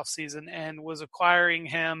last offseason and was acquiring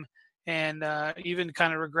him and even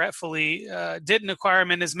kind of regretfully didn't acquire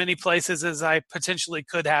him in as many places as I potentially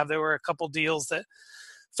could have. There were a couple deals that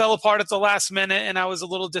fell apart at the last minute, and I was a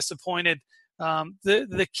little disappointed.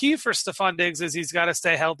 The key for Stephon Diggs is he's got to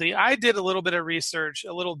stay healthy. I did a little bit of research,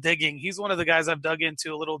 a little digging. He's one of the guys I've dug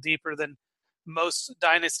into a little deeper than most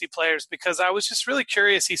Dynasty players because I was just really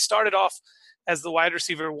curious. He started off as the wide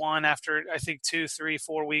receiver 1 after, I think, 2, 3,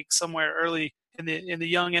 4 weeks, somewhere early in the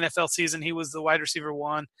young NFL season. He was the wide receiver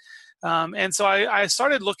 1. And so I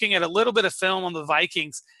started looking at a little bit of film on the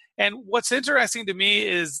Vikings. And what's interesting to me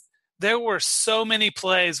is there were so many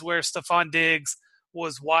plays where Stephon Diggs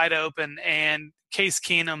was wide open and Case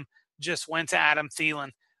Keenum just went to Adam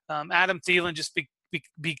Thielen. Adam Thielen just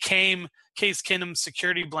became Case Keenum's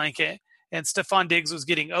security blanket, and Stephon Diggs was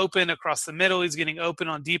getting open across the middle. He's getting open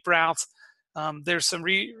on deep routes. There's some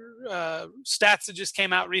stats that just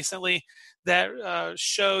came out recently that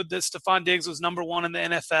showed that Stephon Diggs was number 1 in the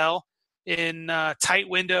NFL in tight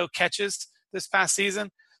window catches this past season.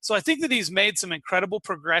 So I think that he's made some incredible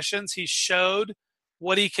progressions. He showed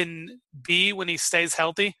what he can be when he stays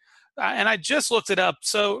healthy. And I just looked it up.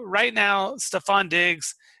 So right now, Stephon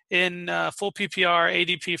Diggs in full PPR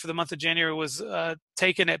ADP for the month of January was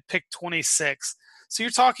taken at pick 26. So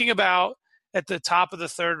you're talking about at the top of the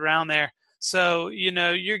 3rd round there. So,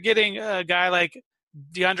 you're getting a guy like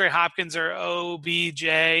DeAndre Hopkins or OBJ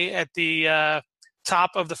at the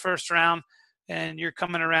top of the 1st round, and you're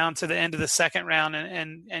coming around to the end of the 2nd round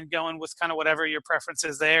and going with kind of whatever your preference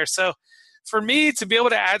is there. So for me to be able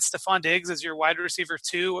to add Stephon Diggs as your wide receiver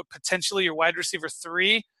 2, or potentially your wide receiver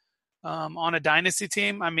 3 on a dynasty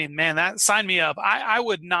team, I mean, man, that sign me up. I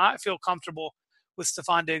would not feel comfortable with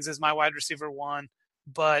Stephon Diggs as my wide receiver 1.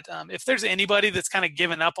 But if there's anybody that's kind of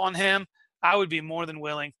given up on him, I would be more than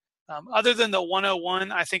willing. Other than the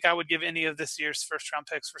 101, I think I would give any of this year's 1st-round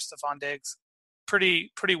picks for Stephon Diggs pretty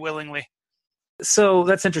willingly. So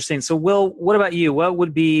that's interesting. So, Will, what about you? What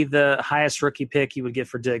would be the highest rookie pick you would get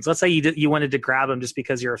for Diggs? Let's say you wanted to grab him just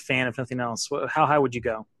because you're a fan, if nothing else. How high would you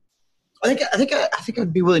go? I think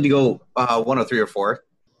I'd be willing to go 103 or 4.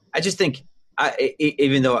 I just think,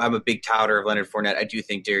 even though I'm a big touter of Leonard Fournette, I do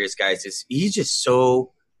think Darius Guice he's just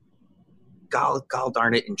so gall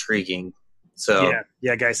darn it intriguing. So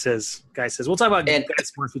yeah, Guice is. We'll talk about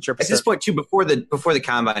Guice more in future episodes. At this point, too, before the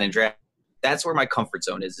combine and draft, that's where my comfort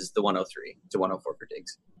zone is the 103 to 104 for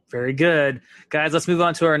Diggs. Very good. Guys, let's move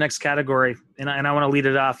on to our next category, and I want to lead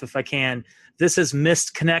it off if I can. This is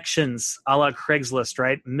missed connections, a la Craigslist,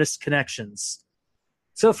 right? Missed connections.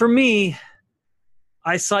 So for me,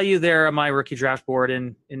 I saw you there on my rookie draft board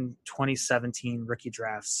in 2017 rookie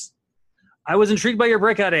drafts. I was intrigued by your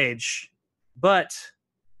breakout age, but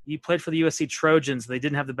you played for the USC Trojans. They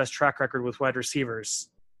didn't have the best track record with wide receivers,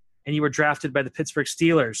 and you were drafted by the Pittsburgh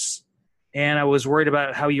Steelers. And I was worried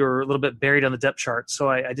about how you were a little bit buried on the depth chart, so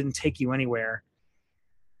I didn't take you anywhere.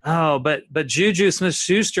 Oh, but Juju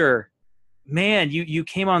Smith-Schuster, man, you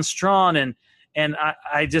came on strong, and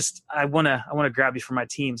I want to grab you for my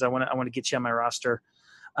teams. I want to get you on my roster.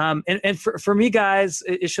 And for me, guys,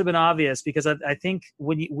 it should have been obvious because I think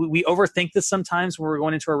when we overthink this sometimes when we're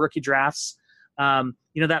going into our rookie drafts.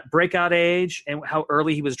 That breakout age and how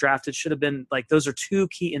early he was drafted should have been like those are 2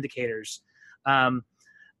 key indicators.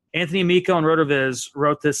 Anthony Amico and RotoViz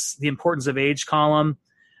wrote the importance of age column.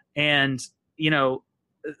 And,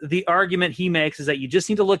 the argument he makes is that you just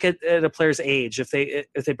need to look at a player's age. If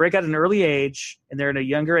they break out at an early age and they're in a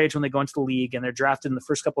younger age when they go into the league and they're drafted in the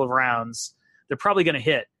first couple of rounds, they're probably going to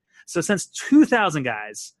hit. So since 2000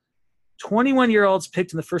 guys, 21-year-olds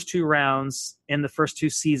picked in the first 2 rounds in the first 2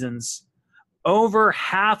 seasons, over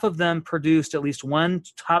half of them produced at least one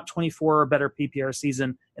top 24 or better PPR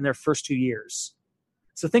season in their first 2 years.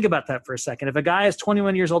 So think about that for a second. If a guy is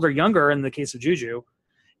 21 years old or younger, in the case of Juju,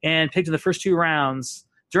 and picked in the first 2 rounds,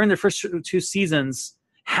 during their first 2 seasons,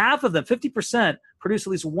 half of them, 50%, produced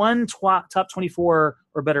at least one top 24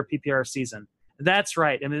 or better PPR season. That's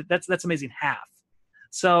right. I mean, that's amazing, half.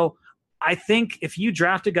 So I think if you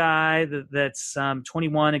draft a guy that's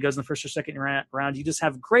 21 and goes in the first or second round, you just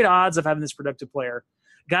have great odds of having this productive player.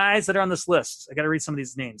 Guys that are on this list, I got to read some of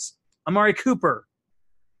these names. Amari Cooper,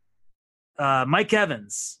 Mike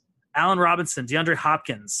Evans, Allen Robinson, DeAndre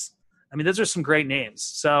Hopkins. I mean, those are some great names.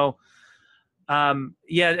 So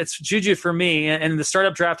Yeah, it's Juju for me. And the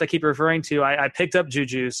startup draft I keep referring to, I picked up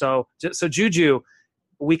Juju. So Juju,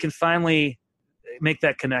 we can finally make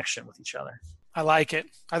that connection with each other. I like it.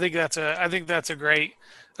 I think that's a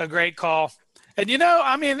great call. And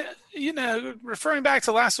I mean, referring back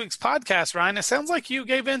to last week's podcast, Ryan, it sounds like you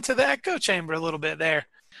gave into the echo chamber a little bit there.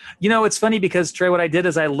 It's funny because Trey, what I did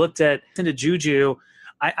is I looked into Juju.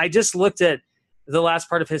 I just looked at the last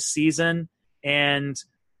part of his season and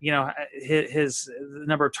his the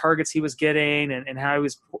number of targets he was getting and how he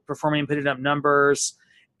was performing and putting up numbers.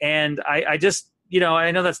 And I just,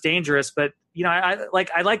 I know that's dangerous, but I like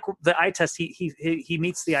the eye test. He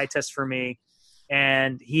meets the eye test for me,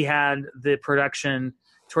 and he had the production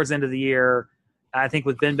towards the end of the year. I think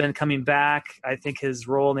with Ben coming back, I think his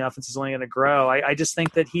role in the offense is only going to grow. I just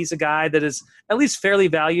think that he's a guy that is at least fairly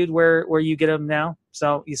valued where you get him now.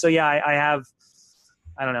 So yeah,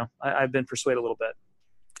 I don't know. I've been persuaded a little bit.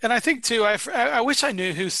 And I think, too, I wish I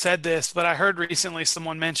knew who said this, but I heard recently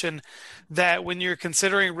someone mention that when you're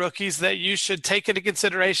considering rookies that you should take into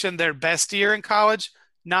consideration their best year in college,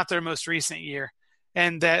 not their most recent year.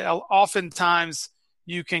 And that oftentimes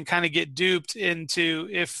you can kind of get duped into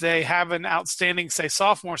if they have an outstanding, say,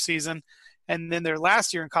 sophomore season, and then their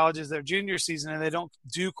last year in college is their junior season and they don't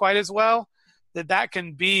do quite as well, that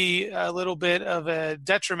can be a little bit of a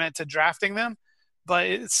detriment to drafting them.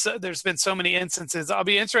 But there's been so many instances. I'll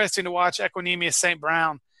be interesting to watch Equanimeous St.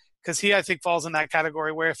 Brown because he, I think, falls in that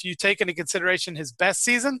category where if you take into consideration his best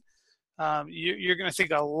season, you're going to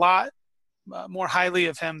think a lot more highly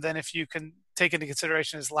of him than if you can take into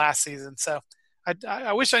consideration his last season. So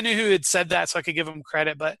I wish I knew who had said that so I could give him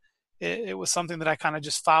credit, but it was something that I kind of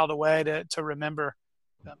just filed away to remember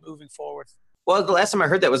moving forward. Well, the last time I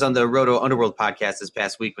heard that was on the Roto Underworld podcast this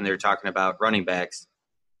past week when they were talking about running backs.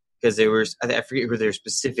 Because I forget who they're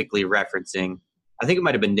specifically referencing. I think it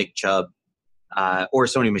might have been Nick Chubb or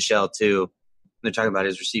Sony Michel too. They're talking about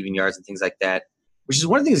his receiving yards and things like that, which is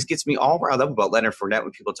one of the things that gets me all riled up about Leonard Fournette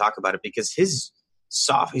when people talk about it, because his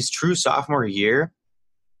true sophomore year,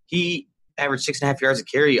 he averaged 6.5 yards a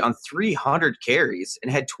carry on 300 carries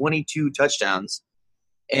and had 22 touchdowns.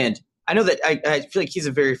 And I know that I feel like he's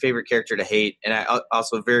a very favorite character to hate, and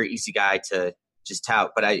also a very easy guy to just tout,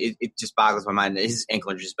 but it just boggles my mind, his ankle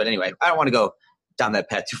injuries. But anyway, I don't want to go down that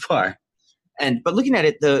path too far. But looking at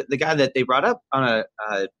it, the guy that they brought up on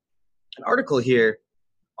an article here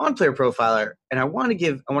on Player Profiler, and I want to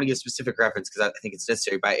give specific reference because I think it's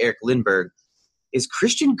necessary, by Eric Lindbergh, is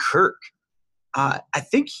Christian Kirk. I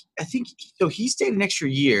think so. He stayed an extra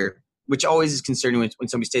year, which always is concerning when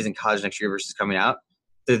somebody stays in college next year versus coming out.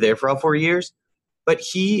 They're there for all 4 years. But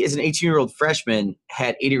he, as an 18-year-old freshman,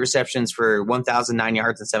 had 80 receptions for 1,009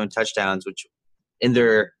 yards and 7 touchdowns, which in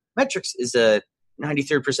their metrics is a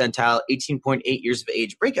 93rd percentile, 18.8 years of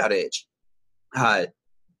age, breakout age. And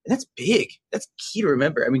that's big. That's key to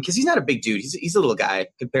remember. I mean, because he's not a big dude. He's a little guy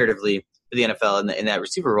comparatively for the NFL in that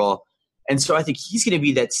receiver role. And so I think he's going to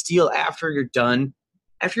be that steal after you're done.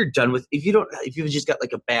 After you're done with, if you've just got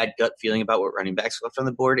like a bad gut feeling about what running backs left on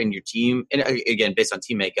the board and your team, and again, based on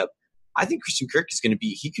team makeup, I think Christian Kirk is going to be,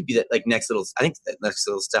 he could be that like next little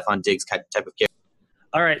Stephon Diggs type of character.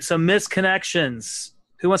 All right. So misconnections.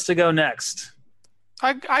 Who wants to go next?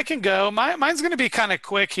 I can go. Mine's going to be kind of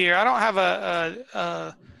quick here. I don't have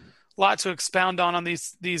a lot to expound on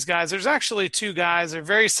these guys. There's actually 2 guys. They're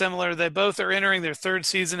very similar. They both are entering their 3rd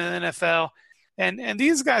season in the NFL. And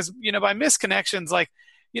these guys, by misconnections,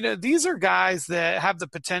 these are guys that have the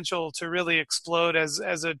potential to really explode as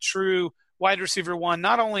a true wide receiver one,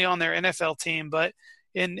 not only on their NFL team, but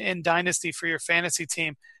in Dynasty for your fantasy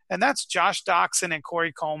team. And that's Josh Doxson and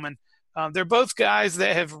Corey Coleman. They're both guys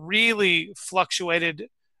that have really fluctuated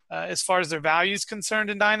as far as their value is concerned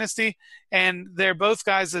in Dynasty. And they're both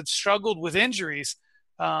guys that struggled with injuries.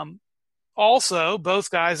 Also, both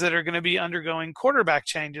guys that are going to be undergoing quarterback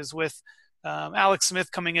changes with Alex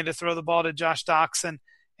Smith coming in to throw the ball to Josh Doxson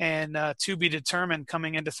and to be determined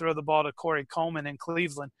coming in to throw the ball to Corey Coleman in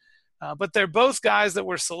Cleveland. But they're both guys that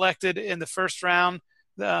were selected in the first round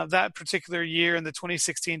that particular year in the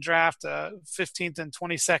 2016 draft, 15th and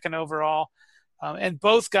 22nd overall. And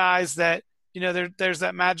both guys that, there's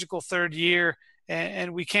that magical 3rd year.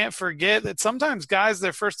 And we can't forget that sometimes guys,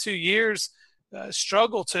 their first 2 years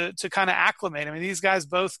struggle to kind of acclimate. I mean, these guys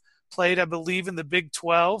both played, I believe, in the Big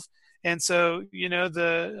 12. And so,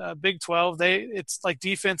 the Big 12, it's like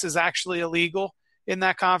defense is actually illegal in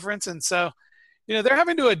that conference. And so, they're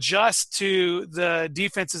having to adjust to the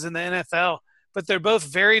defenses in the NFL, but they're both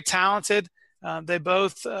very talented. They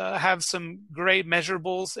both have some great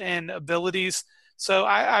measurables and abilities. So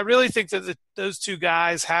I really think that those 2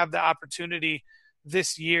 guys have the opportunity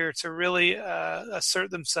this year to really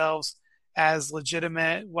assert themselves as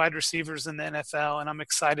legitimate wide receivers in the NFL, and I'm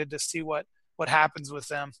excited to see what happens with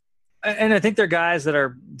them. And I think they're guys that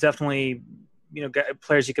are definitely,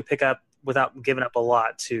 players you could pick up without giving up a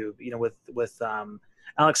lot too. With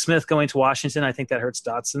Alex Smith going to Washington, I think that hurts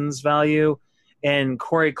Dotson's value. And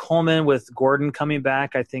Corey Coleman with Gordon coming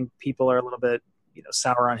back, I think people are a little bit,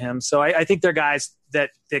 sour on him. So I think they're guys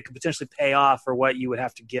that could potentially pay off for what you would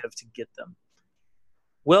have to give to get them.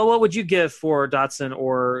 Well, what would you give for Dotson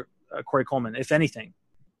or Corey Coleman, if anything?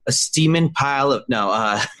 A steaming pile of no.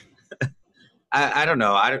 I don't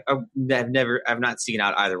know. I've not seen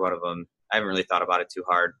out either one of them. I haven't really thought about it too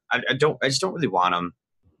hard. I just don't really want them.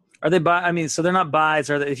 Are they buy? I mean, so they're not buys.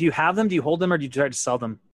 If you have them, do you hold them or do you try to sell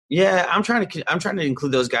them? Yeah, I'm trying to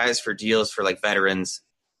include those guys for deals for like veterans.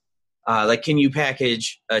 Like, can you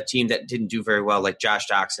package a team that didn't do very well, like Josh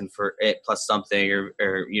Doxson for it plus something, or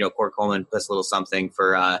Corey Coleman plus a little something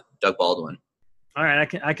for Doug Baldwin? All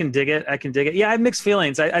right, I can dig it. Yeah, I have mixed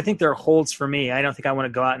feelings. I think they're holds for me. I don't think I want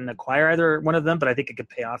to go out and acquire either one of them, but I think it could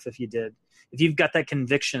pay off if you did. If you've got that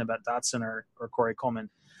conviction about Dotson or Corey Coleman.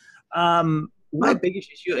 My biggest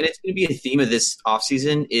issue, and it's going to be a theme of this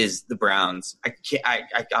offseason, is the Browns.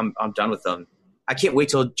 I'm done with them. I can't wait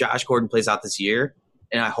till Josh Gordon plays out this year,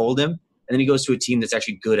 and I hold him, and then he goes to a team that's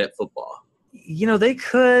actually good at football. They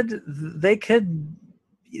could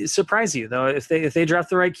surprise you though if they draft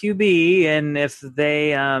the right QB, and if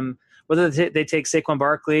they whether they take Saquon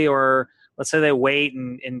Barkley, or let's say they wait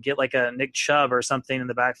and get like a Nick Chubb or something in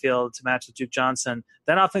the backfield to match with Duke Johnson,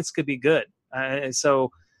 that offense could be good.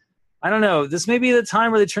 So I don't know. This may be the time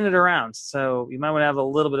where they turn it around. So you might want to have a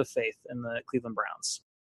little bit of faith in the Cleveland Browns.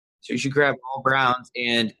 So you should grab all Browns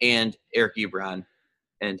and Eric Ebron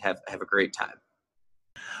and have a great time.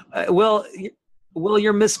 Well,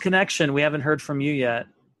 your misconnection, we haven't heard from you yet.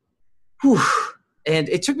 Whew. And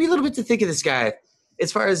it took me a little bit to think of this guy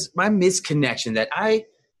as far as my misconnection, that I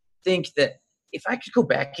think that if I could go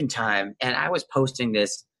back in time and I was posting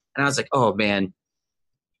this and I was like, oh man,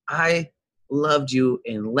 I loved you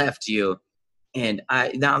and left you. And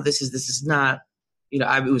this is not,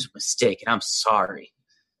 it was a mistake and I'm sorry.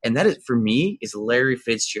 And that is, for me, is Larry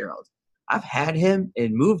Fitzgerald. I've had him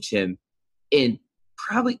and moved him in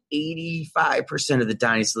probably 85% of the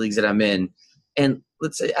dynasty leagues that I'm in. And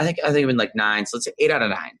let's say, I think I'm in like 9. So let's say 8 out of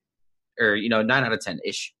 9, or 9 out of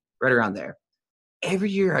 10-ish, right around there. Every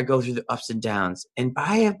year I go through the ups and downs. And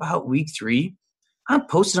by about week 3, I'm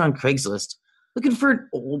posted on Craigslist looking for an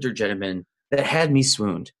older gentleman that had me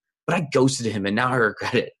swooned. But I ghosted him, and now I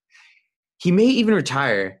regret it. He may even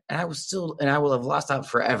retire, and I will have lost out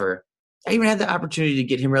forever. I even had the opportunity to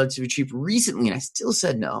get him relatively cheap recently, and I still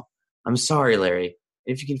said no. I'm sorry, Larry.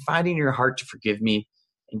 If you can find in your heart to forgive me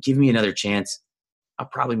and give me another chance, I'll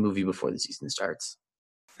probably move you before the season starts.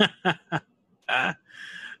 I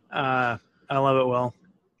love it, Will.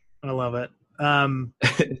 I love it.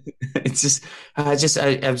 It's just,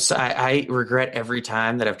 I regret every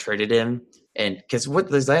time that I've traded him, and because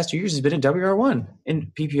what these last 2 years has been in WR1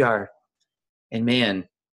 in PPR, and man,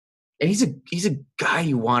 and he's a guy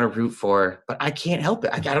you want to root for, but I can't help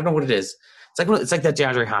it. I don't know what it is. It's like that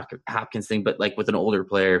DeAndre Hopkins thing, but like with an older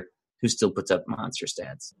player who still puts up monster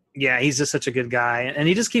stats. Yeah, he's just such a good guy, and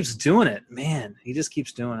he just keeps doing it. Man, he just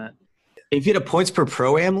keeps doing it. If you had a points per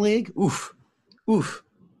pro-am league, oof.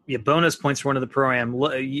 Yeah, bonus points for one of the pro-am.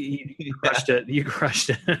 You crushed it. You crushed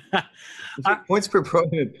it. Points per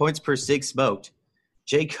pro-am, points per sig smoked.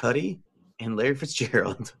 Jay Cuddy and Larry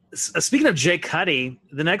Fitzgerald. Speaking of Jay Cuddy,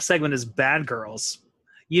 the next segment is Bad Girls.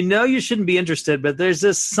 You shouldn't be interested, but there's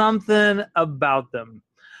just something about them,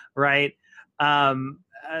 right?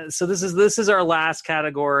 So this is our last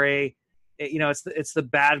category. It's the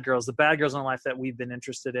bad girls in life that we've been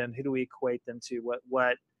interested in. Who do we equate them to?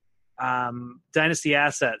 What dynasty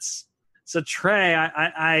assets? So Trey,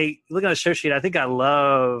 I look at the show sheet. I think I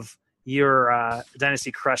love your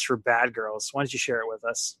dynasty crush for bad girls. Why don't you share it with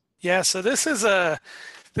us? Yeah, so this is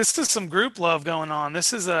some group love going on.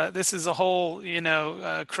 This is a whole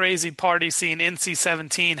crazy party scene,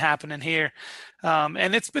 NC-17 happening here,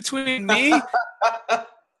 and it's between me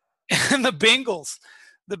and the Bengals.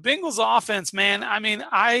 The Bengals offense, man. I mean,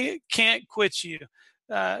 I can't quit you.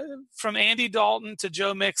 From Andy Dalton to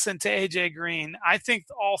Joe Mixon to AJ Green, I think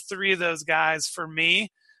all three of those guys for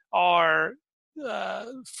me are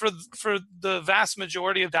for the vast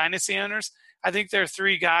majority of dynasty owners. I think there are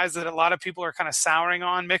three guys that a lot of people are kind of souring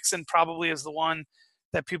on. Mixon probably is the one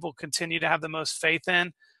that people continue to have the most faith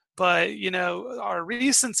in. But, our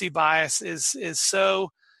recency bias is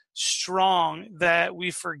so strong that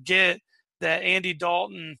we forget that Andy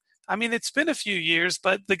Dalton, I mean, it's been a few years,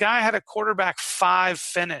 but the guy had a quarterback 5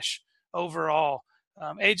 finish overall.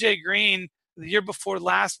 AJ Green, the year before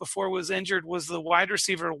last, before he was injured, was the wide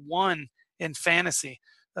receiver 1 in fantasy.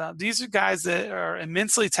 These are guys that are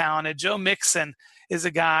immensely talented. Joe Mixon is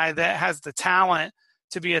a guy that has the talent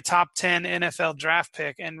to be a top 10 NFL draft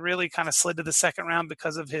pick and really kind of slid to the second round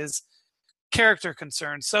because of his character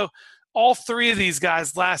concerns. So all 3 of these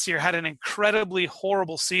guys last year had an incredibly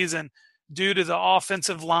horrible season due to the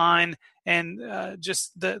offensive line and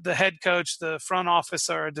just the head coach. The front office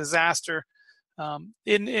are a disaster.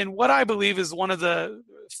 In what I believe is one of the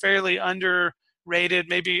fairly underrated,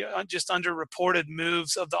 maybe just underreported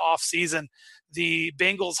moves of the offseason, the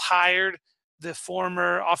Bengals hired the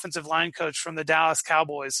former offensive line coach from the Dallas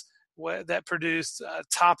Cowboys that produced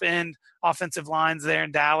top-end offensive lines there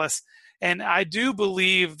in Dallas. And I do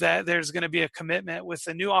believe that there's going to be a commitment with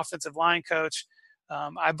the new offensive line coach.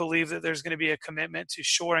 I believe that there's going to be a commitment to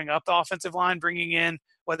shoring up the offensive line, bringing in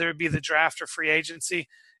whether it be the draft or free agency.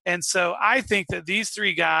 And so I think that these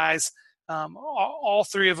 3 guys, all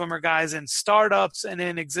 3 of them are guys in startups and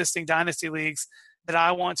in existing dynasty leagues that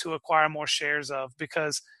I want to acquire more shares of,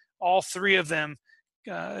 because all 3 of them,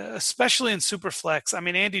 especially in Superflex, I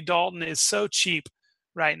mean, Andy Dalton is so cheap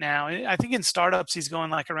right now. I think in startups he's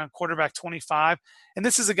going like around quarterback 25, and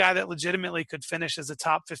this is a guy that legitimately could finish as a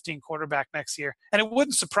top 15 quarterback next year. And it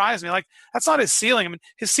wouldn't surprise me. Like, that's not his ceiling. I mean,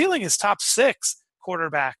 his ceiling is top 6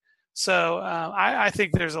 quarterback. So I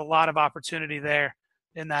think there's a lot of opportunity there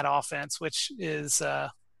in that offense, which is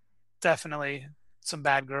definitely some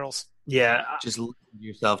bad girls. Yeah, just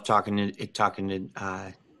yourself talking yourself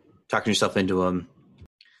into them.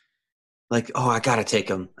 Like, oh, I gotta take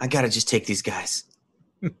them. I gotta just take these guys.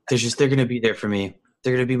 They're gonna be there for me.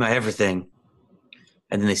 They're gonna be my everything.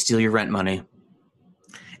 And then they steal your rent money.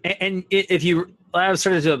 And if you, I've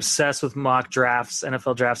started to obsess with mock drafts,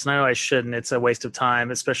 NFL drafts, and I know I shouldn't. It's a waste of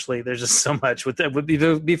time, especially there's just so much with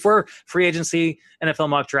it. Before free agency, NFL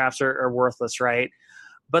mock drafts are worthless, right?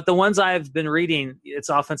 But the ones I've been reading, it's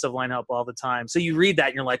offensive line help all the time. So you read that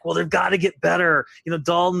and you're like, well, they've got to get better. You know,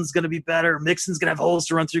 Dalton's going to be better. Mixon's going to have holes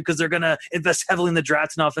to run through because they're going to invest heavily in the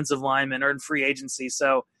draft and offensive linemen or in free agency.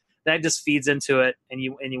 So that just feeds into it, and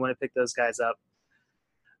you want to pick those guys up.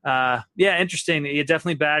 Yeah, interesting. Yeah,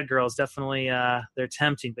 definitely bad girls. Definitely they're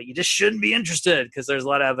tempting, but you just shouldn't be interested because there's a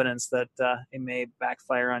lot of evidence that it may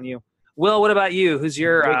backfire on you. Will, what about you? Who's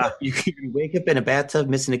your you can wake up in a bathtub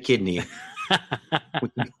missing a kidney.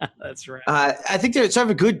 That's right. I think I have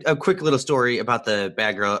a quick little story about the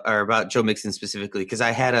bad girl, or about Joe Mixon specifically, because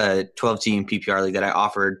I had a 12-team PPR league that I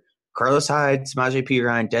offered Carlos Hyde, Samaje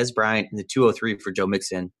Perine, Des Bryant, and the 203 for Joe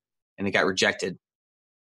Mixon, and it got rejected.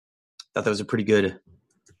 Thought that was a pretty good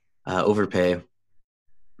overpay,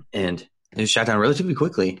 and it was shot down relatively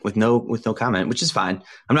quickly with no comment, which is fine.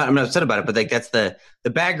 I'm not upset about it, but like that's the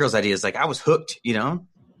bad girls idea is like I was hooked, you know.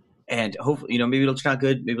 And hopefully, you know, maybe it'll turn out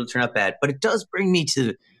good, maybe it'll turn out bad. But it does bring me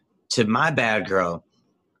to my bad girl.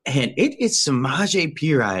 And it is Samaje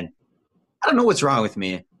Perine. I don't know what's wrong with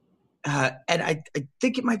me. And I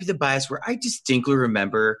think it might be the bias where I distinctly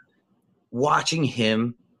remember watching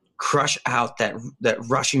him crush out that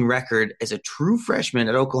rushing record as a true freshman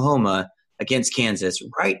at Oklahoma against Kansas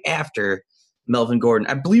right after Melvin Gordon.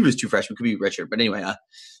 I believe it was true freshman, could be Richard. But anyway,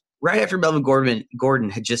 right after Melvin Gordon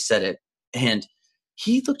had just said it. And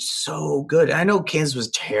he looked so good. I know Kansas was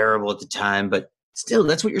terrible at the time, but still,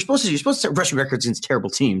 that's what you're supposed to do. You're supposed to set rushing records against terrible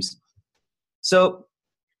teams. So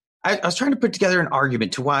I was trying to put together an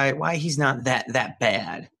argument to why he's not that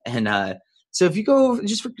bad. And so if you go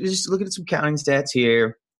just look at some counting stats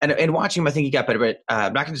here and watching him, I think he got better. But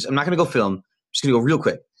I'm not going to go film. I'm just going to go real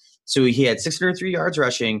quick. So he had 603 yards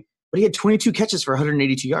rushing, but he had 22 catches for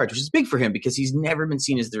 182 yards, which is big for him because he's never been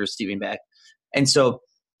seen as the receiving back. And so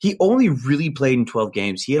he only really played in 12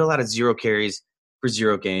 games. He had a lot of 0 carries for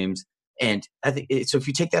 0 games. And I think so if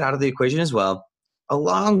you take that out of the equation as well,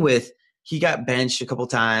 along with he got benched a couple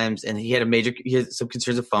times and he had some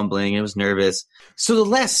concerns of fumbling and was nervous. So the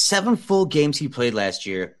last 7 full games he played last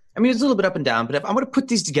year, I mean, it was a little bit up and down, but if I'm going to put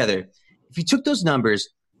these together, if you took those numbers,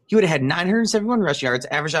 he would have had 971 rushing yards,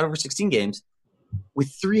 averaged out over 16 games,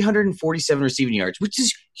 with 347 receiving yards, which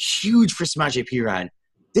is huge for Samaje Perine.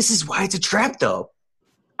 This is why it's a trap, though.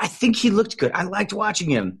 I think he looked good. I liked watching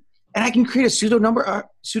him. And I can create a pseudo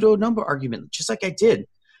number argument just like I did.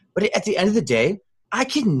 But at the end of the day, I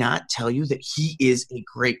cannot tell you that he is a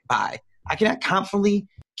great buy. I cannot confidently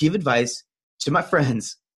give advice to my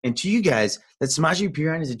friends and to you guys that Samaje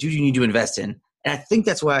Perine is a dude you need to invest in. And I think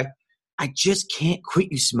that's why I just can't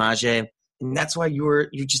quit you, Samaje. And that's why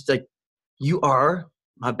you are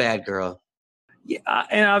my bad girl. Yeah,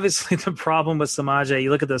 and obviously the problem with Samaje, you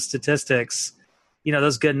look at those statistics,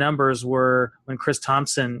 those good numbers were when Chris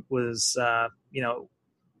Thompson was,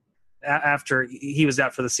 after he was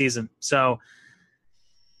out for the season. So,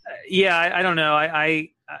 I don't know.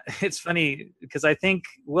 It's funny because I think,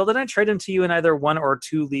 did I trade him to you in either one or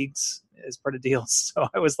two leagues as part of deals? So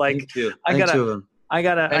I was like, two of them. I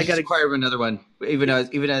gotta acquire another one. Even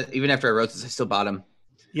after I wrote this, I still bought him.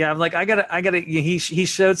 Yeah, I'm like, I gotta. He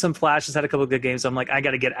showed some flashes, had a couple of good games. I'm like, I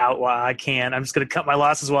gotta get out while I can. I'm just gonna cut my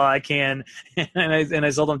losses while I can, and I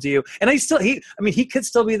sold him to you. And he could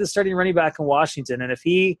still be the starting running back in Washington. And if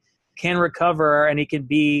he can recover and he can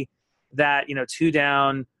be that 2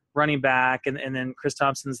 down running back, and then Chris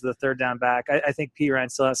Thompson's the 3rd down back, I think P. Ryan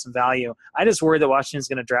still has some value. I just worry that Washington's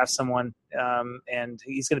going to draft someone, and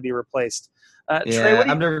he's going to be replaced. Trey,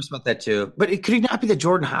 I'm nervous about that too. But could he not be the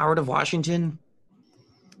Jordan Howard of Washington?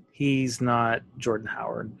 He's not Jordan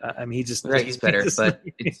Howard. He just right. He's better, but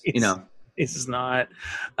he's just not.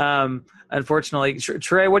 Unfortunately,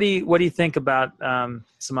 Trey, what do you think about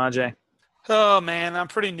Samaje? Oh man, I'm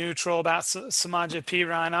pretty neutral about Samaje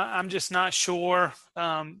Perine. I'm just not sure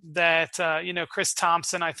that Chris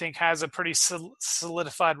Thompson, I think, has a pretty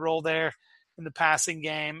solidified role there in the passing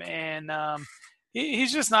game, and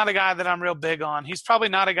he's just not a guy that I'm real big on. He's probably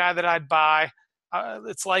not a guy that I'd buy.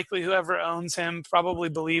 It's likely whoever owns him probably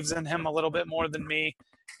believes in him a little bit more than me,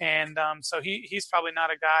 and so he's probably not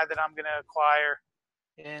a guy that I'm going to acquire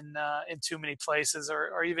in too many places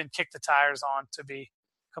or even kick the tires on, to be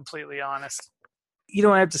completely honest.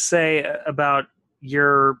 What I have to say about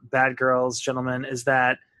your bad girls, gentlemen, is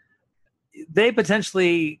that they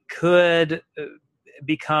potentially could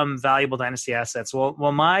become valuable dynasty assets. Well,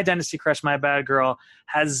 my dynasty crush, my bad girl,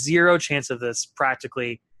 has zero chance of this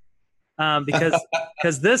practically.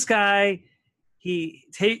 Because this guy,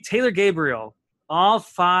 Taylor Gabriel, all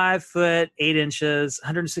 5 foot 8 inches,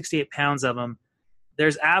 168 pounds of him.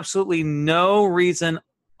 There's absolutely no reason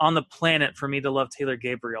on the planet for me to love Taylor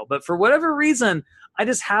Gabriel, but for whatever reason, I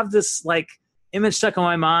just have this image stuck in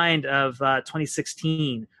my mind of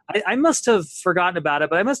 2016. I must have forgotten about it,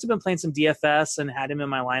 but I must have been playing some DFS and had him in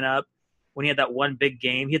my lineup when he had that one big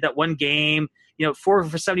game. He had that one game. 4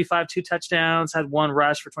 for 75, 2 touchdowns, had 1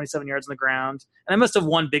 rush for 27 yards on the ground. And I must have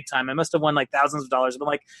won big time. I must have won thousands of dollars. I'm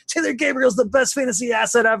like, Taylor Gabriel's the best fantasy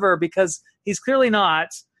asset ever, because he's clearly not.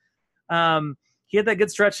 He had that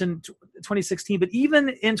good stretch in 2016, but even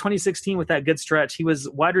in 2016 with that good stretch, he was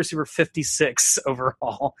wide receiver 56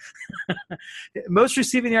 overall. Most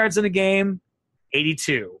receiving yards in a game,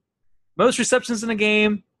 82. Most receptions in a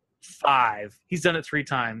game, 5. He's done it 3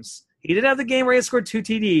 times. He did have the game where he scored 2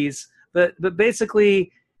 TDs, but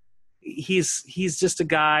basically he's just a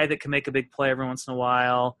guy that can make a big play every once in a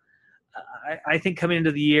while. I think coming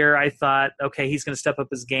into the year, I thought, okay, he's going to step up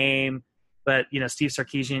his game. But, Steve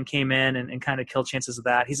Sarkisian came in and kind of killed chances of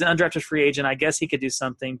that. He's an undrafted free agent. I guess he could do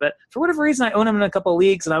something. But for whatever reason, I own him in a couple of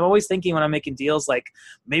leagues, and I'm always thinking when I'm making deals,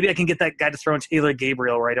 maybe I can get that guy to throw in Taylor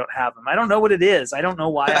Gabriel where I don't have him. I don't know what it is. I don't know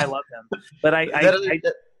why I love him. But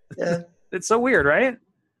it's so weird, right?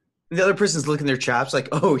 The other person's licking their chops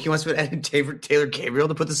oh, he wants to add Taylor Gabriel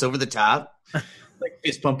to put this over the top?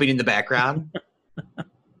 Fist pumping in the background.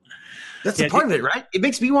 That's the part of it, right? It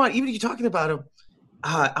makes me want, even if you're talking about him,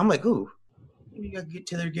 I'm like, ooh. Maybe you got to get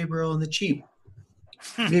Taylor Gabriel on the cheap.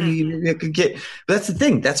 Maybe I could get. But that's the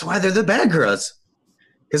thing. That's why they're the bad girls.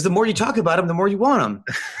 Because the more you talk about them, the more you want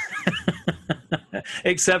them.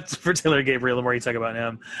 Except for Taylor Gabriel, the more you talk about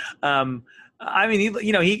him.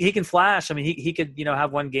 He can flash. He could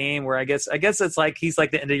have one game where I guess it's he's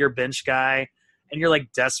the end of your bench guy, and you're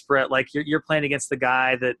desperate. You're playing against the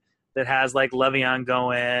guy that has Le'Veon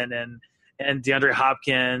going and DeAndre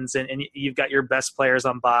Hopkins, and you've got your best players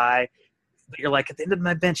on bye. But you're at the end of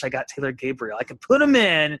my bench, I got Taylor Gabriel. I can put him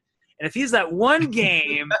in, and if he's that one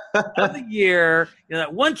game of the year,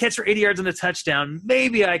 that one catch for 80 yards and a touchdown,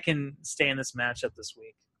 maybe I can stay in this matchup this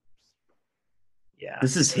week. Yeah.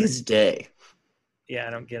 This is his day. Yeah, I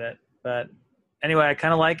don't get it. But anyway, I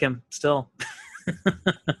kind of like him still.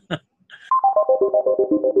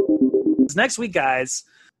 Next week, guys,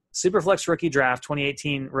 Superflex Rookie Draft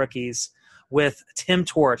 2018 rookies with Tim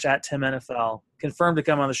Torch at Tim NFL, confirmed to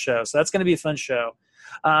come on the show. So that's going to be a fun show.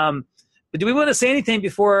 But do we want to say anything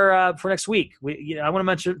before next week? I want to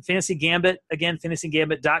mention Fantasy Gambit. Again,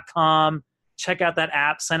 fantasygambit.com. Check out that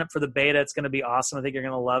app. Sign up for the beta. It's going to be awesome. I think you're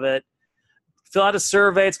going to love it. Fill out a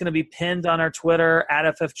survey. It's going to be pinned on our Twitter,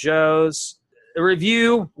 @FFJoes. A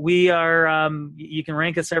review. We are. You can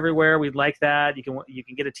rank us everywhere. We'd like that. You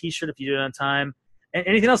can get a T-shirt if you do it on time.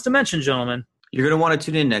 Anything else to mention, gentlemen? You're going to want to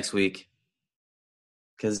tune in next week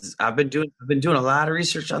because I've been doing a lot of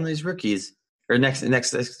research on these rookies. or next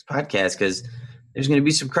podcast, because there's going to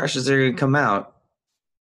be some crushes that are going to come out,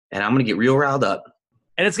 and I'm going to get real riled up.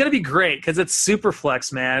 And it's going to be great because it's super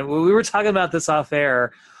flex, man. We were talking about this off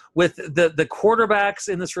air with the quarterbacks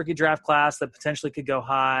in this rookie draft class that potentially could go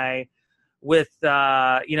high, with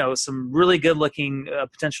some really good looking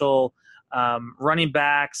potential running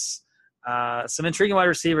backs, some intriguing wide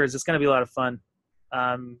receivers. It's going to be a lot of fun.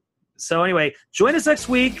 So anyway, join us next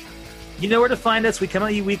week. You know where to find us. We come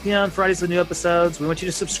out weekly on Fridays with new episodes. We want you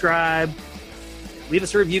to subscribe, leave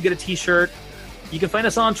us a review, get a t-shirt. You can find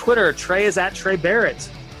us on Twitter. Trey is at Trey Barrett.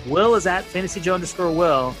 Will is at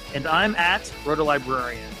FantasyJoe_Will. And I'm at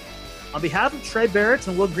RotoLibrarian. On behalf of Trey Barrett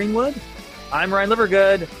and Will Greenwood, I'm Ryan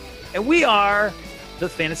Livergood, and we are the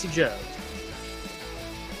Fantasy Joes.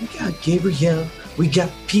 We got Gabriel, we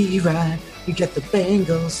got P-Ryan, we got the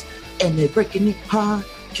Bengals, and they're breaking it hard.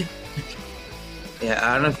 Yeah,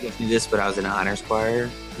 I don't know if you guys do this, but I was in an honors choir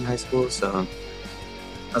in high school, so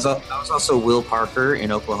I was also Will Parker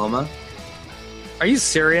in Oklahoma. Are you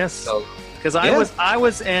serious? So, because I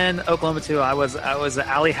was in Oklahoma too. I was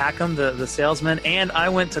Ali Hackham, the salesman, and I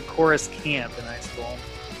went to chorus camp in high school.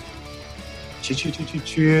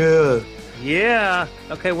 Yeah.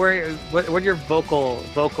 Okay. What are your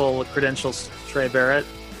vocal credentials, Trey Barrett?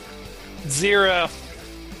 0.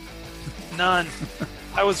 None.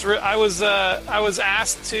 I was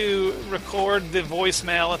asked to record the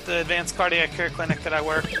voicemail at the Advanced Cardiac Care Clinic that I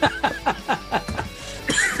work.